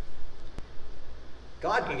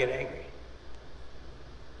 God can get angry.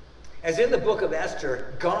 As in the book of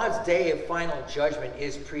Esther, God's day of final judgment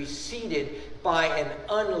is preceded by an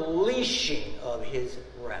unleashing of his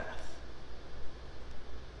wrath.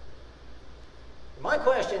 My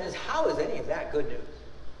question is, how is any of that good news?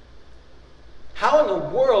 How in the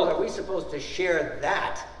world are we supposed to share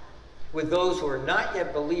that with those who are not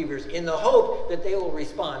yet believers in the hope that they will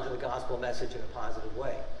respond to the gospel message in a positive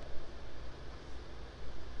way?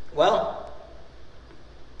 Well,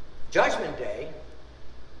 Judgment Day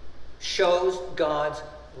shows God's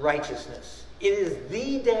righteousness. It is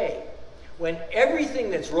the day when everything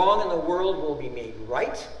that's wrong in the world will be made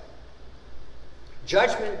right.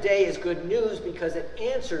 Judgment Day is good news because it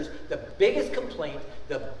answers the biggest complaint,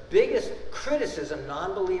 the biggest criticism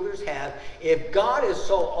non-believers have. If God is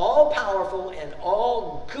so all-powerful and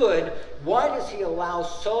all good, why does he allow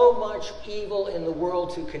so much evil in the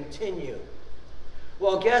world to continue?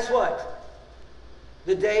 Well, guess what?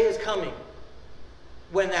 The day is coming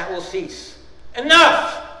when that will cease.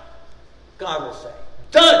 Enough! God will say.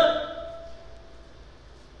 Done!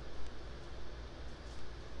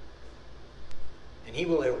 And he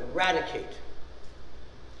will eradicate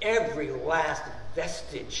every last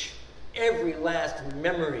vestige, every last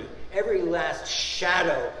memory, every last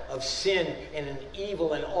shadow of sin and an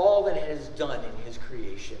evil and all that it has done in his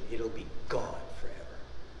creation. It'll be gone forever.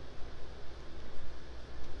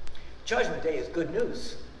 Judgment Day is good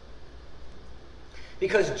news,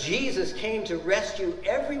 because Jesus came to rescue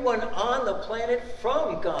everyone on the planet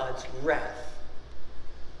from God's wrath.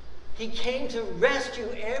 He came to rescue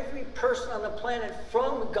every person on the planet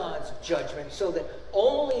from God's judgment, so that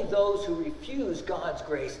only those who refuse God's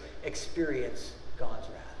grace experience God's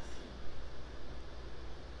wrath.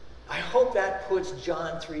 I hope that puts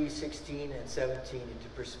John 3:16 and 17 into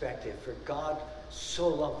perspective. For God so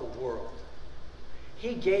loved the world,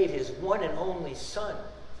 he gave his one and only Son,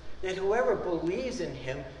 that whoever believes in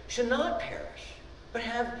him should not perish, but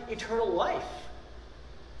have eternal life.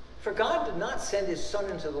 For God did not send his Son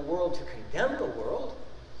into the world to condemn the world,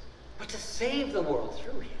 but to save the world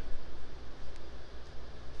through him.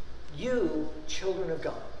 You, children of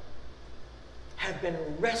God, have been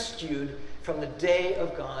rescued from the day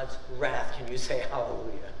of God's wrath. Can you say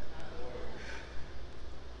hallelujah?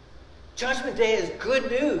 Judgment Day is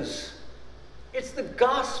good news. It's the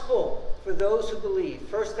gospel for those who believe.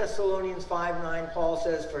 1 Thessalonians 5:9, Paul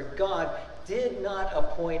says, for God did not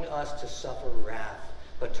appoint us to suffer wrath,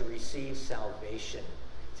 but to receive salvation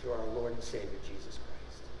through our Lord and Savior, Jesus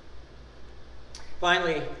Christ.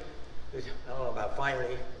 Finally, I don't know about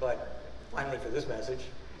finally, but finally for this message,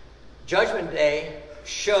 Judgment Day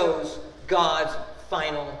shows God's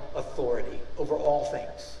final authority over all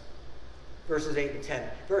things. Verses 8 and 10.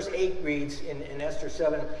 Verse 8 reads in Esther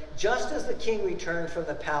 7, just as the king returned from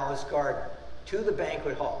the palace garden to the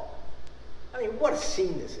banquet hall. I mean, what a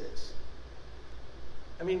scene this is.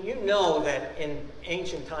 I mean, you know that in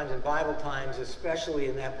ancient times, in Bible times, especially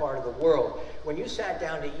in that part of the world, when you sat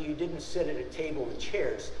down to eat, you didn't sit at a table with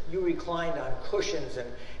chairs. You reclined on cushions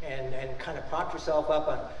and kind of propped yourself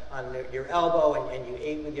up on your elbow, and you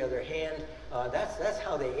ate with the other hand. That's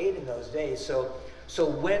how they ate in those days. So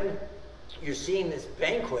when you're seeing this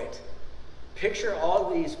banquet, picture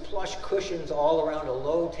all these plush cushions all around a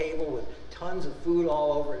low table with tons of food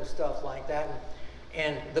all over and stuff like that.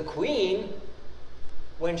 And the queen,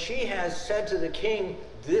 when she has said to the king,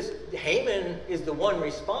 this Haman is the one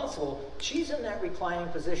responsible, she's in that reclining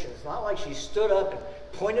position. It's not like she stood up and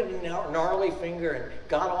pointed a gnarly finger and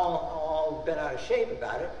got all bent out of shape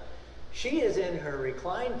about it. She is in her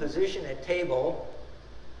reclined position at table,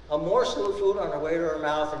 a morsel of food on her way to her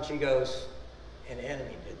mouth, and she goes, an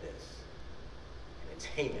enemy did this. And it's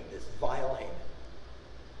Haman, this vile Haman.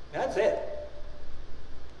 That's it.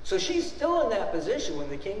 So she's still in that position when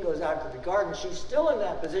the king goes out to the garden. She's still in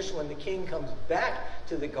that position when the king comes back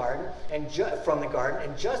to the garden from the garden.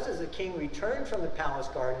 And just as the king returned from the palace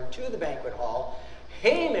garden to the banquet hall,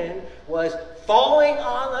 Haman was falling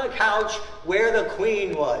on the couch where the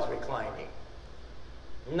queen was reclining.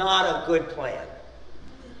 Not a good plan.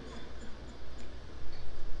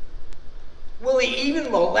 Will he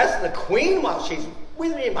even molest the queen while she's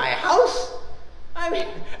with me in my house? I mean,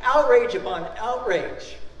 outrage upon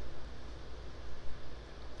outrage.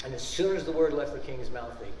 And as soon as the word left the king's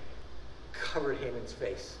mouth, they covered Haman's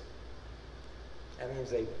face. That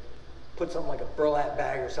means they put something like a burlap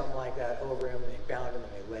bag or something like that over him, and they bound him,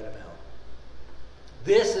 and they let him out.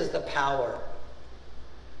 This is the power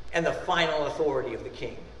and the final authority of the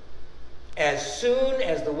king. As soon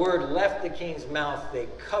as the word left the king's mouth, they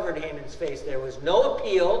covered Haman's face. There was no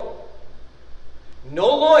appeal, no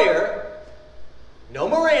lawyer, no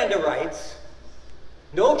Miranda rights,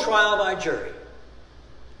 no trial by jury.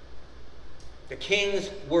 The king's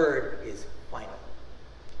word is final.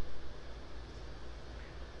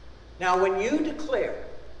 Now, when you declare,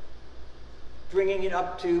 bringing it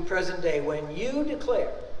up to present day, when you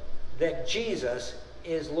declare that Jesus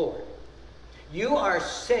is Lord, you are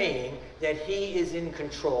saying that he is in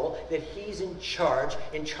control, that he's in charge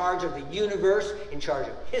of the universe, in charge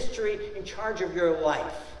of history, in charge of your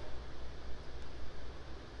life.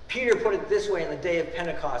 Peter put it this way in the day of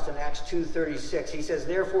Pentecost in Acts 2:36. He says,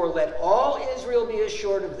 "Therefore let all Israel be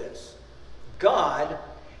assured of this. God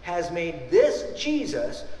has made this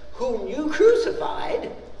Jesus, whom you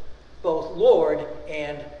crucified, both Lord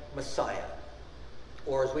and Messiah."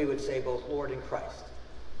 Or as we would say, both Lord and Christ.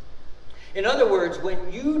 In other words,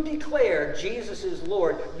 when you declare Jesus is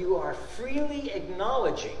Lord, you are freely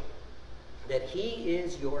acknowledging that he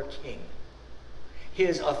is your king.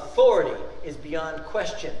 His authority is beyond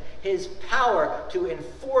question. His power to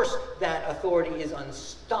enforce that authority is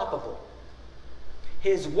unstoppable.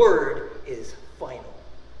 His word is final.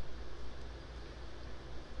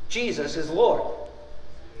 Jesus is Lord.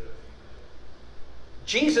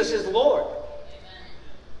 Jesus is Lord.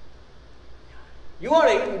 You ought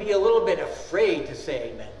to even be a little bit afraid to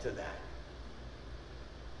say amen to that.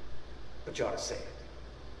 But you ought to say it.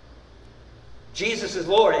 Jesus is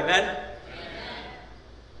Lord, amen? Amen.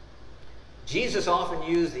 Jesus often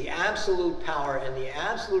used the absolute power and the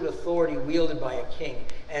absolute authority wielded by a king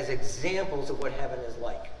as examples of what heaven is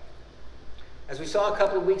like. As we saw a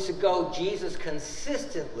couple of weeks ago, Jesus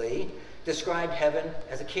consistently described heaven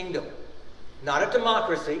as a kingdom. Not a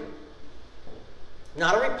democracy,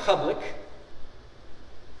 not a republic,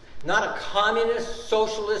 not a communist,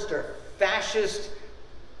 socialist, or fascist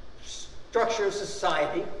structure of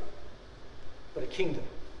society, but a kingdom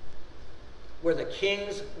where the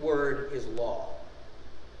king's word is law.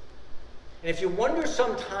 And if you wonder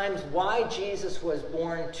sometimes why Jesus was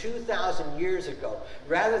born 2,000 years ago,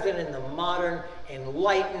 rather than in the modern,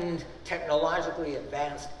 enlightened, technologically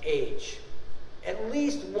advanced age, at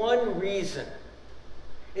least one reason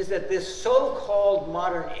is that this so-called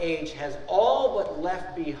modern age has all but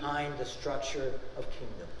left behind the structure of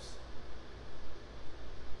kingdoms.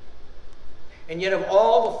 And yet of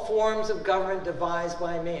all the forms of government devised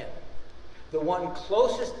by man, the one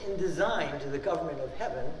closest in design to the government of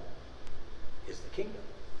heaven is the kingdom.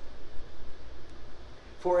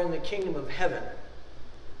 For in the kingdom of heaven,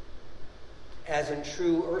 as in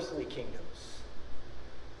true earthly kingdoms,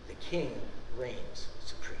 the king reigns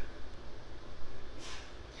supreme.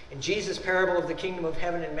 In Jesus' parable of the kingdom of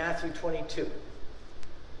heaven in Matthew 22,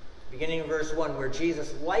 beginning in verse 1, where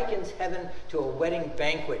Jesus likens heaven to a wedding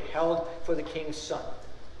banquet held for the king's son,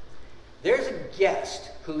 there's a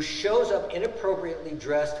guest who shows up inappropriately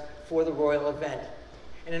dressed for the royal event.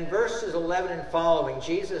 And in verses 11 and following,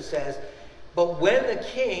 Jesus says, "But when the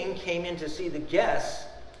king came in to see the guests,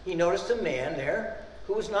 he noticed a man there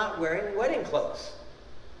who was not wearing wedding clothes.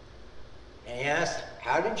 And he asked,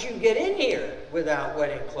 'How did you get in here without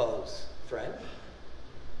wedding clothes, friend?'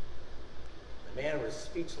 The man was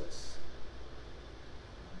speechless.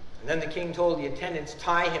 And then the king told the attendants,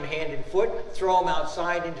 'Tie him hand and foot, throw him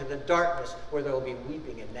outside into the darkness, where there will be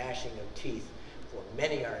weeping and gnashing of teeth, for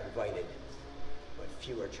many are invited, but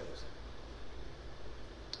few are chosen.'"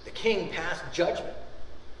 The king passed judgment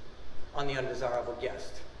on the undesirable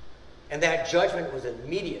guest. And that judgment was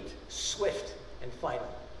immediate, swift, and final.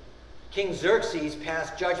 King Xerxes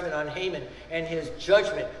passed judgment on Haman, and his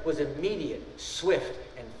judgment was immediate, swift,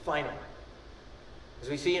 and final. As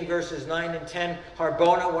we see in verses 9 and 10,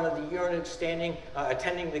 Harbona, one of the eunuchs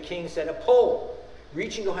attending the king, said, "A pole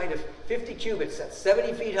reaching a height of 50 cubits, that's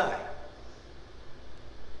 70 feet high,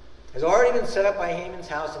 has already been set up by Haman's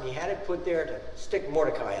house, and he had it put there to stick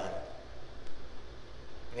Mordecai on it."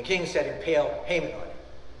 And the king said, "Impale Haman on it."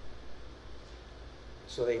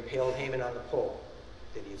 So they impaled Haman on the pole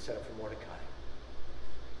that he had set up for Mordecai.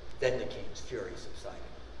 Then the king's fury subsided.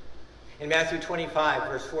 In Matthew 25,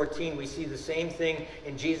 verse 14, we see the same thing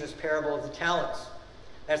in Jesus' parable of the talents.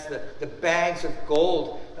 That's the bags of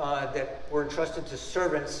gold that were entrusted to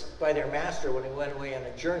servants by their master when he went away on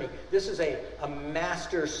a journey. This is a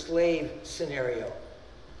master-slave scenario,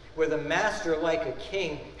 where the master, like a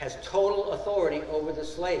king, has total authority over the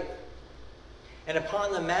slave. And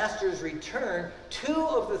upon the master's return, 2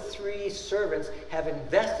 of the 3 servants have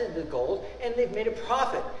invested the gold, and they've made a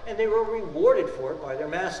profit, and they were rewarded for it by their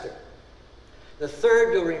master. The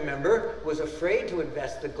third, you'll remember, was afraid to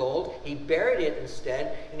invest the gold. He buried it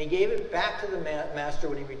instead, and he gave it back to the master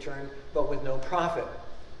when he returned, but with no profit.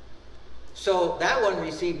 So that one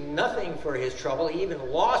received nothing for his trouble. He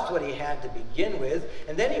even lost what he had to begin with,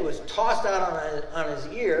 and then he was tossed out on his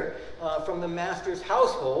ear from the master's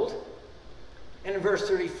household. And in verse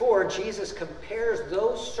 34, Jesus compares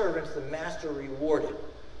those servants the master rewarded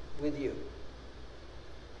with you,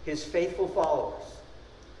 his faithful followers,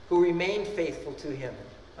 who remained faithful to him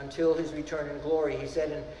until his return in glory. He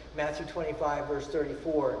said in Matthew 25, verse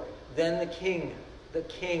 34, "Then the king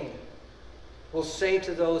will say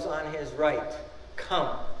to those on his right,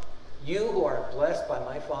 'Come, you who are blessed by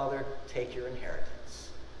my Father, take your inheritance,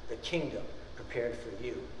 the kingdom prepared for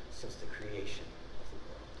you since the creation of the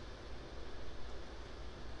world.'"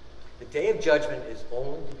 The day of judgment is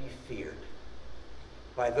only to be feared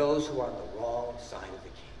by those who are on the wrong side of the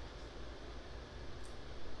king.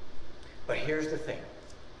 But here's the thing.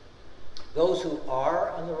 Those who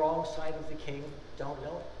are on the wrong side of the king don't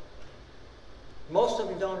know it. Most of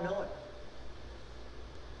them don't know it.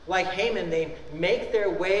 Like Haman, they make their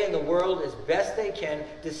way in the world as best they can,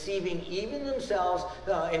 deceiving even themselves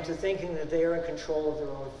into thinking that they are in control of their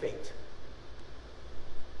own fate.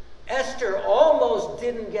 Esther almost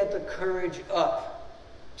didn't get the courage up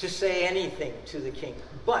to say anything to the king.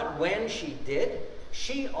 But when she did,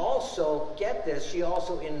 she also, get this, she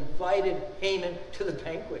also invited Haman to the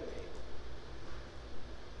banquet table.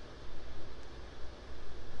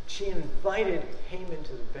 She invited Haman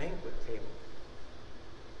to the banquet table.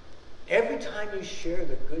 Every time you share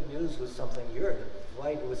the good news with someone, you're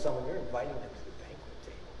inviting them to the banquet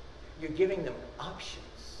table. You're giving them options.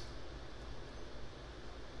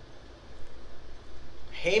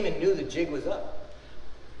 Haman knew the jig was up.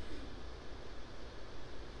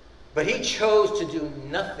 But he chose to do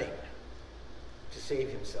nothing to save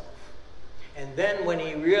himself. And then when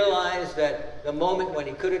he realized that the moment when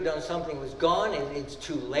he could have done something was gone and it's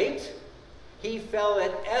too late, he fell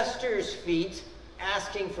at Esther's feet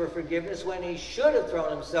asking for forgiveness when he should have thrown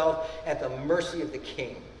himself at the mercy of the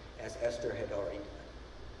king, as Esther had already done.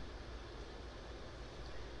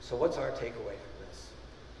 So what's our takeaway from this?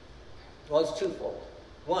 Well, it's twofold.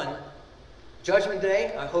 One, Judgment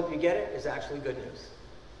Day, I hope you get it, is actually good news.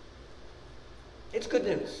 It's good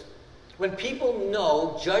news. When people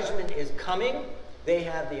know judgment is coming, they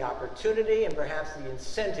have the opportunity and perhaps the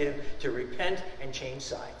incentive to repent and change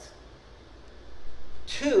sides.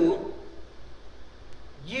 2,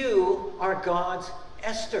 you are God's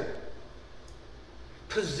Esther,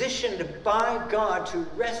 positioned by God to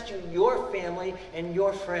rescue your family and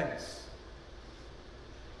your friends.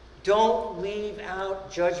 Don't leave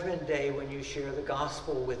out Judgment Day when you share the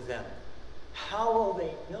gospel with them. How will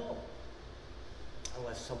they know?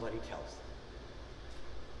 Unless somebody tells them.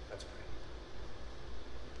 Let's pray.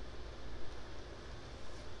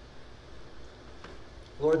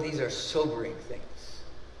 Lord, these are sobering things.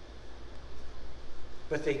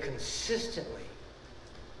 But they consistently,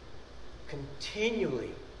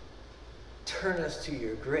 continually turn us to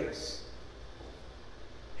your grace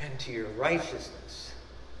and to your righteousness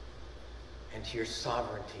and to your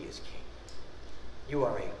sovereignty as King. You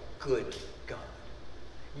are a good God.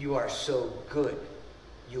 You are so good.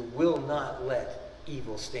 You will not let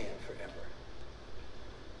evil stand forever.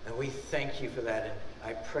 And we thank you for that. And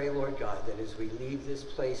I pray, Lord God, that as we leave this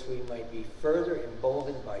place, we might be further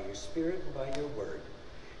emboldened by your Spirit and by your word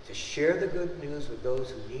to share the good news with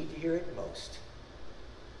those who need to hear it most.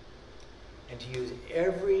 And to use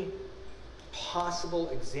every possible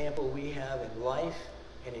example we have in life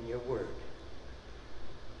and in your word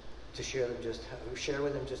to share with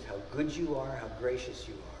them just how good you are, how gracious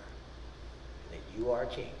you are, and that you are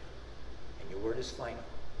King, and your word is final.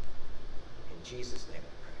 In Jesus' name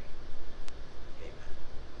I pray.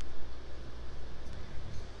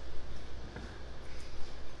 Amen.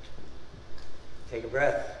 Take a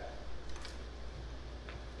breath.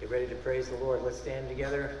 Get ready to praise the Lord. Let's stand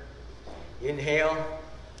together. Inhale.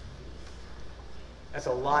 That's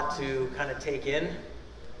a lot to kind of take in.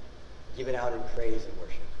 Give it out in praise and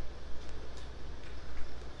worship.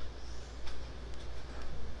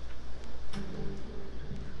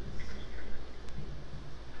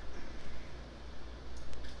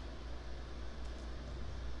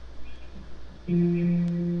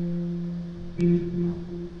 Mm-hmm. Raise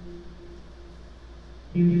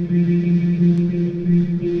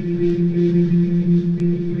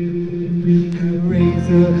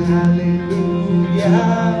a hallelujah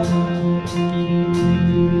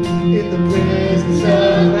in the presence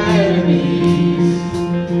of my enemies.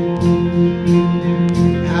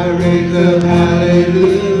 I raise a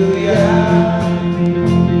hallelujah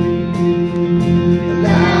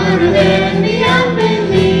louder than the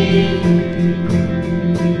unbelief.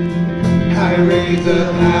 I raise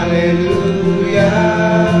a hallelujah.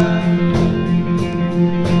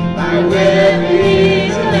 My weapon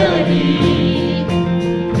is a melody.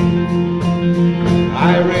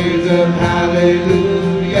 I raise up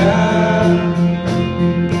hallelujah.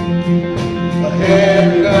 A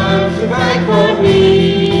heaven comes to fight for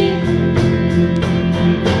me.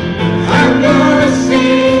 I'm gonna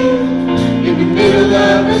sing in the middle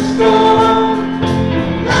of the storm.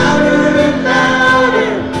 Louder and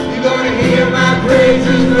louder, you're gonna hear my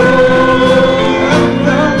praises roar. Up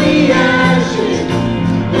from the ashes,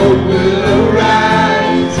 hope will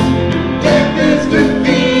arise. Death is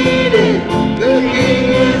defeated, the King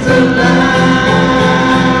is alive.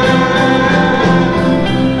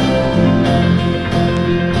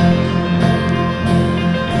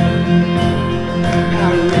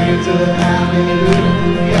 I raise a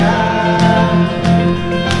hallelujah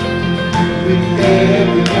with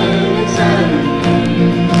everything inside of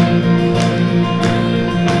me.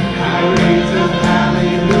 I raise a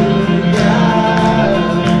hallelujah.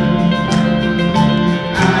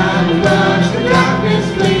 I will watch the darkness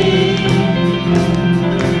flee.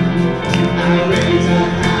 I raise a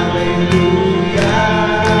hallelujah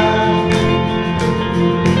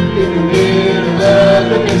in the middle of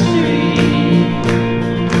the mystery.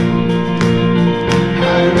 I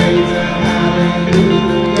raise a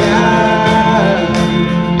hallelujah.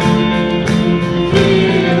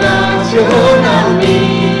 Freedom lost your hold on me.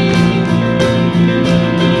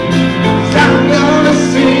 'Cause I'm gonna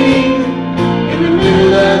sing in the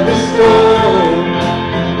middle of the storm.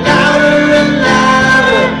 Louder and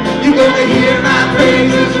louder, you're gonna hear my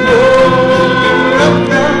praises roar. Up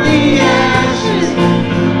from the ashes,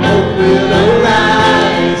 hope will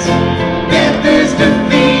arise. Death is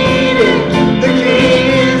defeated, the King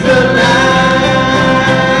is alive.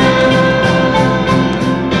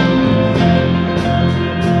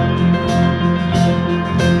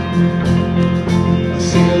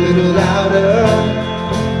 Sing a little louder.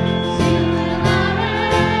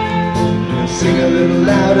 Sing a little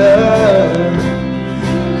louder.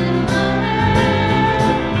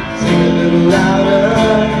 Sing a little louder.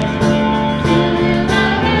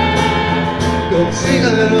 Go sing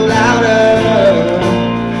a little louder.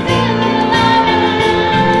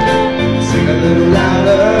 Sing a little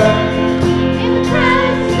louder. In the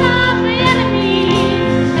presence of my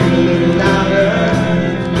enemies, Sing a little louder.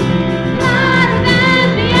 louder than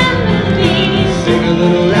the unbelief. Sing a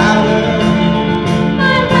little louder.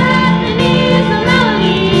 My weapon is a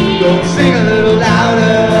melody. Go sing a little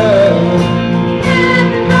louder.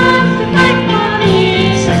 Heaven comes to fight for me.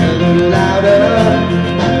 Sing a little louder.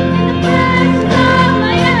 In the presence of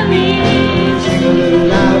my enemies, Sing a little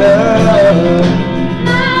louder.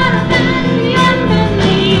 louder than the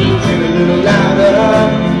unbelief. Sing a little louder.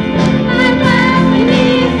 My weapon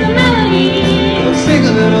is a melody. Go sing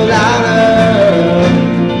a little louder.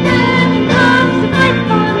 Heaven comes to fight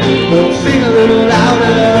for me. Go sing a little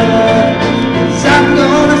louder. 'Cause I'm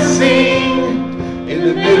gonna sing in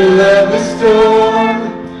the middle of the storm.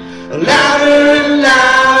 Louder and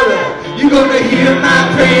louder, you're gonna hear my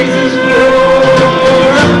praises roar.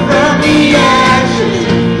 Up from the ashes,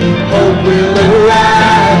 hope will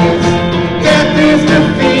arise. Death is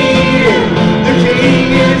defeated, the King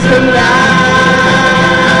is alive.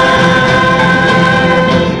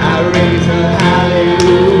 I raise a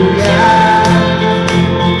hallelujah.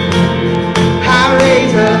 I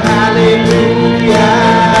raise a hallelujah.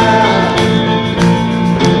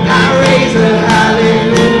 I raise a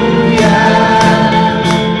hallelujah.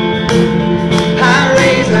 I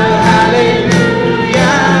raise a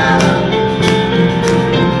hallelujah.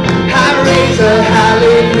 I raise a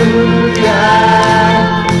hallelujah.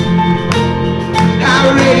 I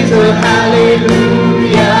raise a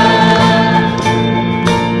hallelujah.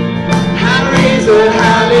 I raise a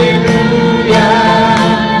hallelujah.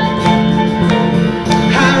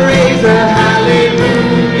 I raise a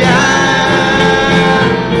hallelujah.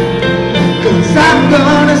 'Cause I'm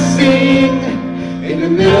gonna sing in the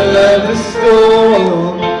middle of the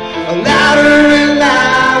storm. Louder and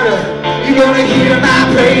louder, you're gonna hear my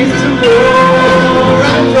praises roar.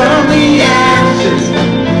 Up from the ashes,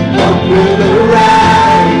 hope will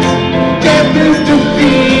arise. Death is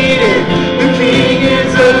defeated, the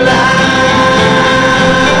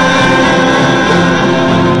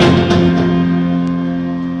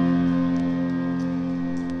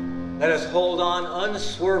Let us hold on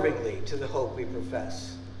unswervingly to the hope we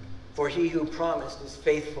profess, for he who promised is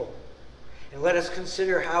faithful. And let us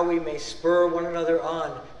consider how we may spur one another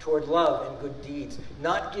on toward love and good deeds,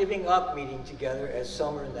 not giving up meeting together as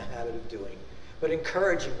some are in the habit of doing, but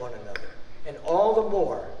encouraging one another, and all the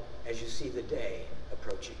more as you see the day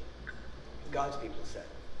approaching. God's people said.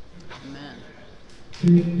 Amen.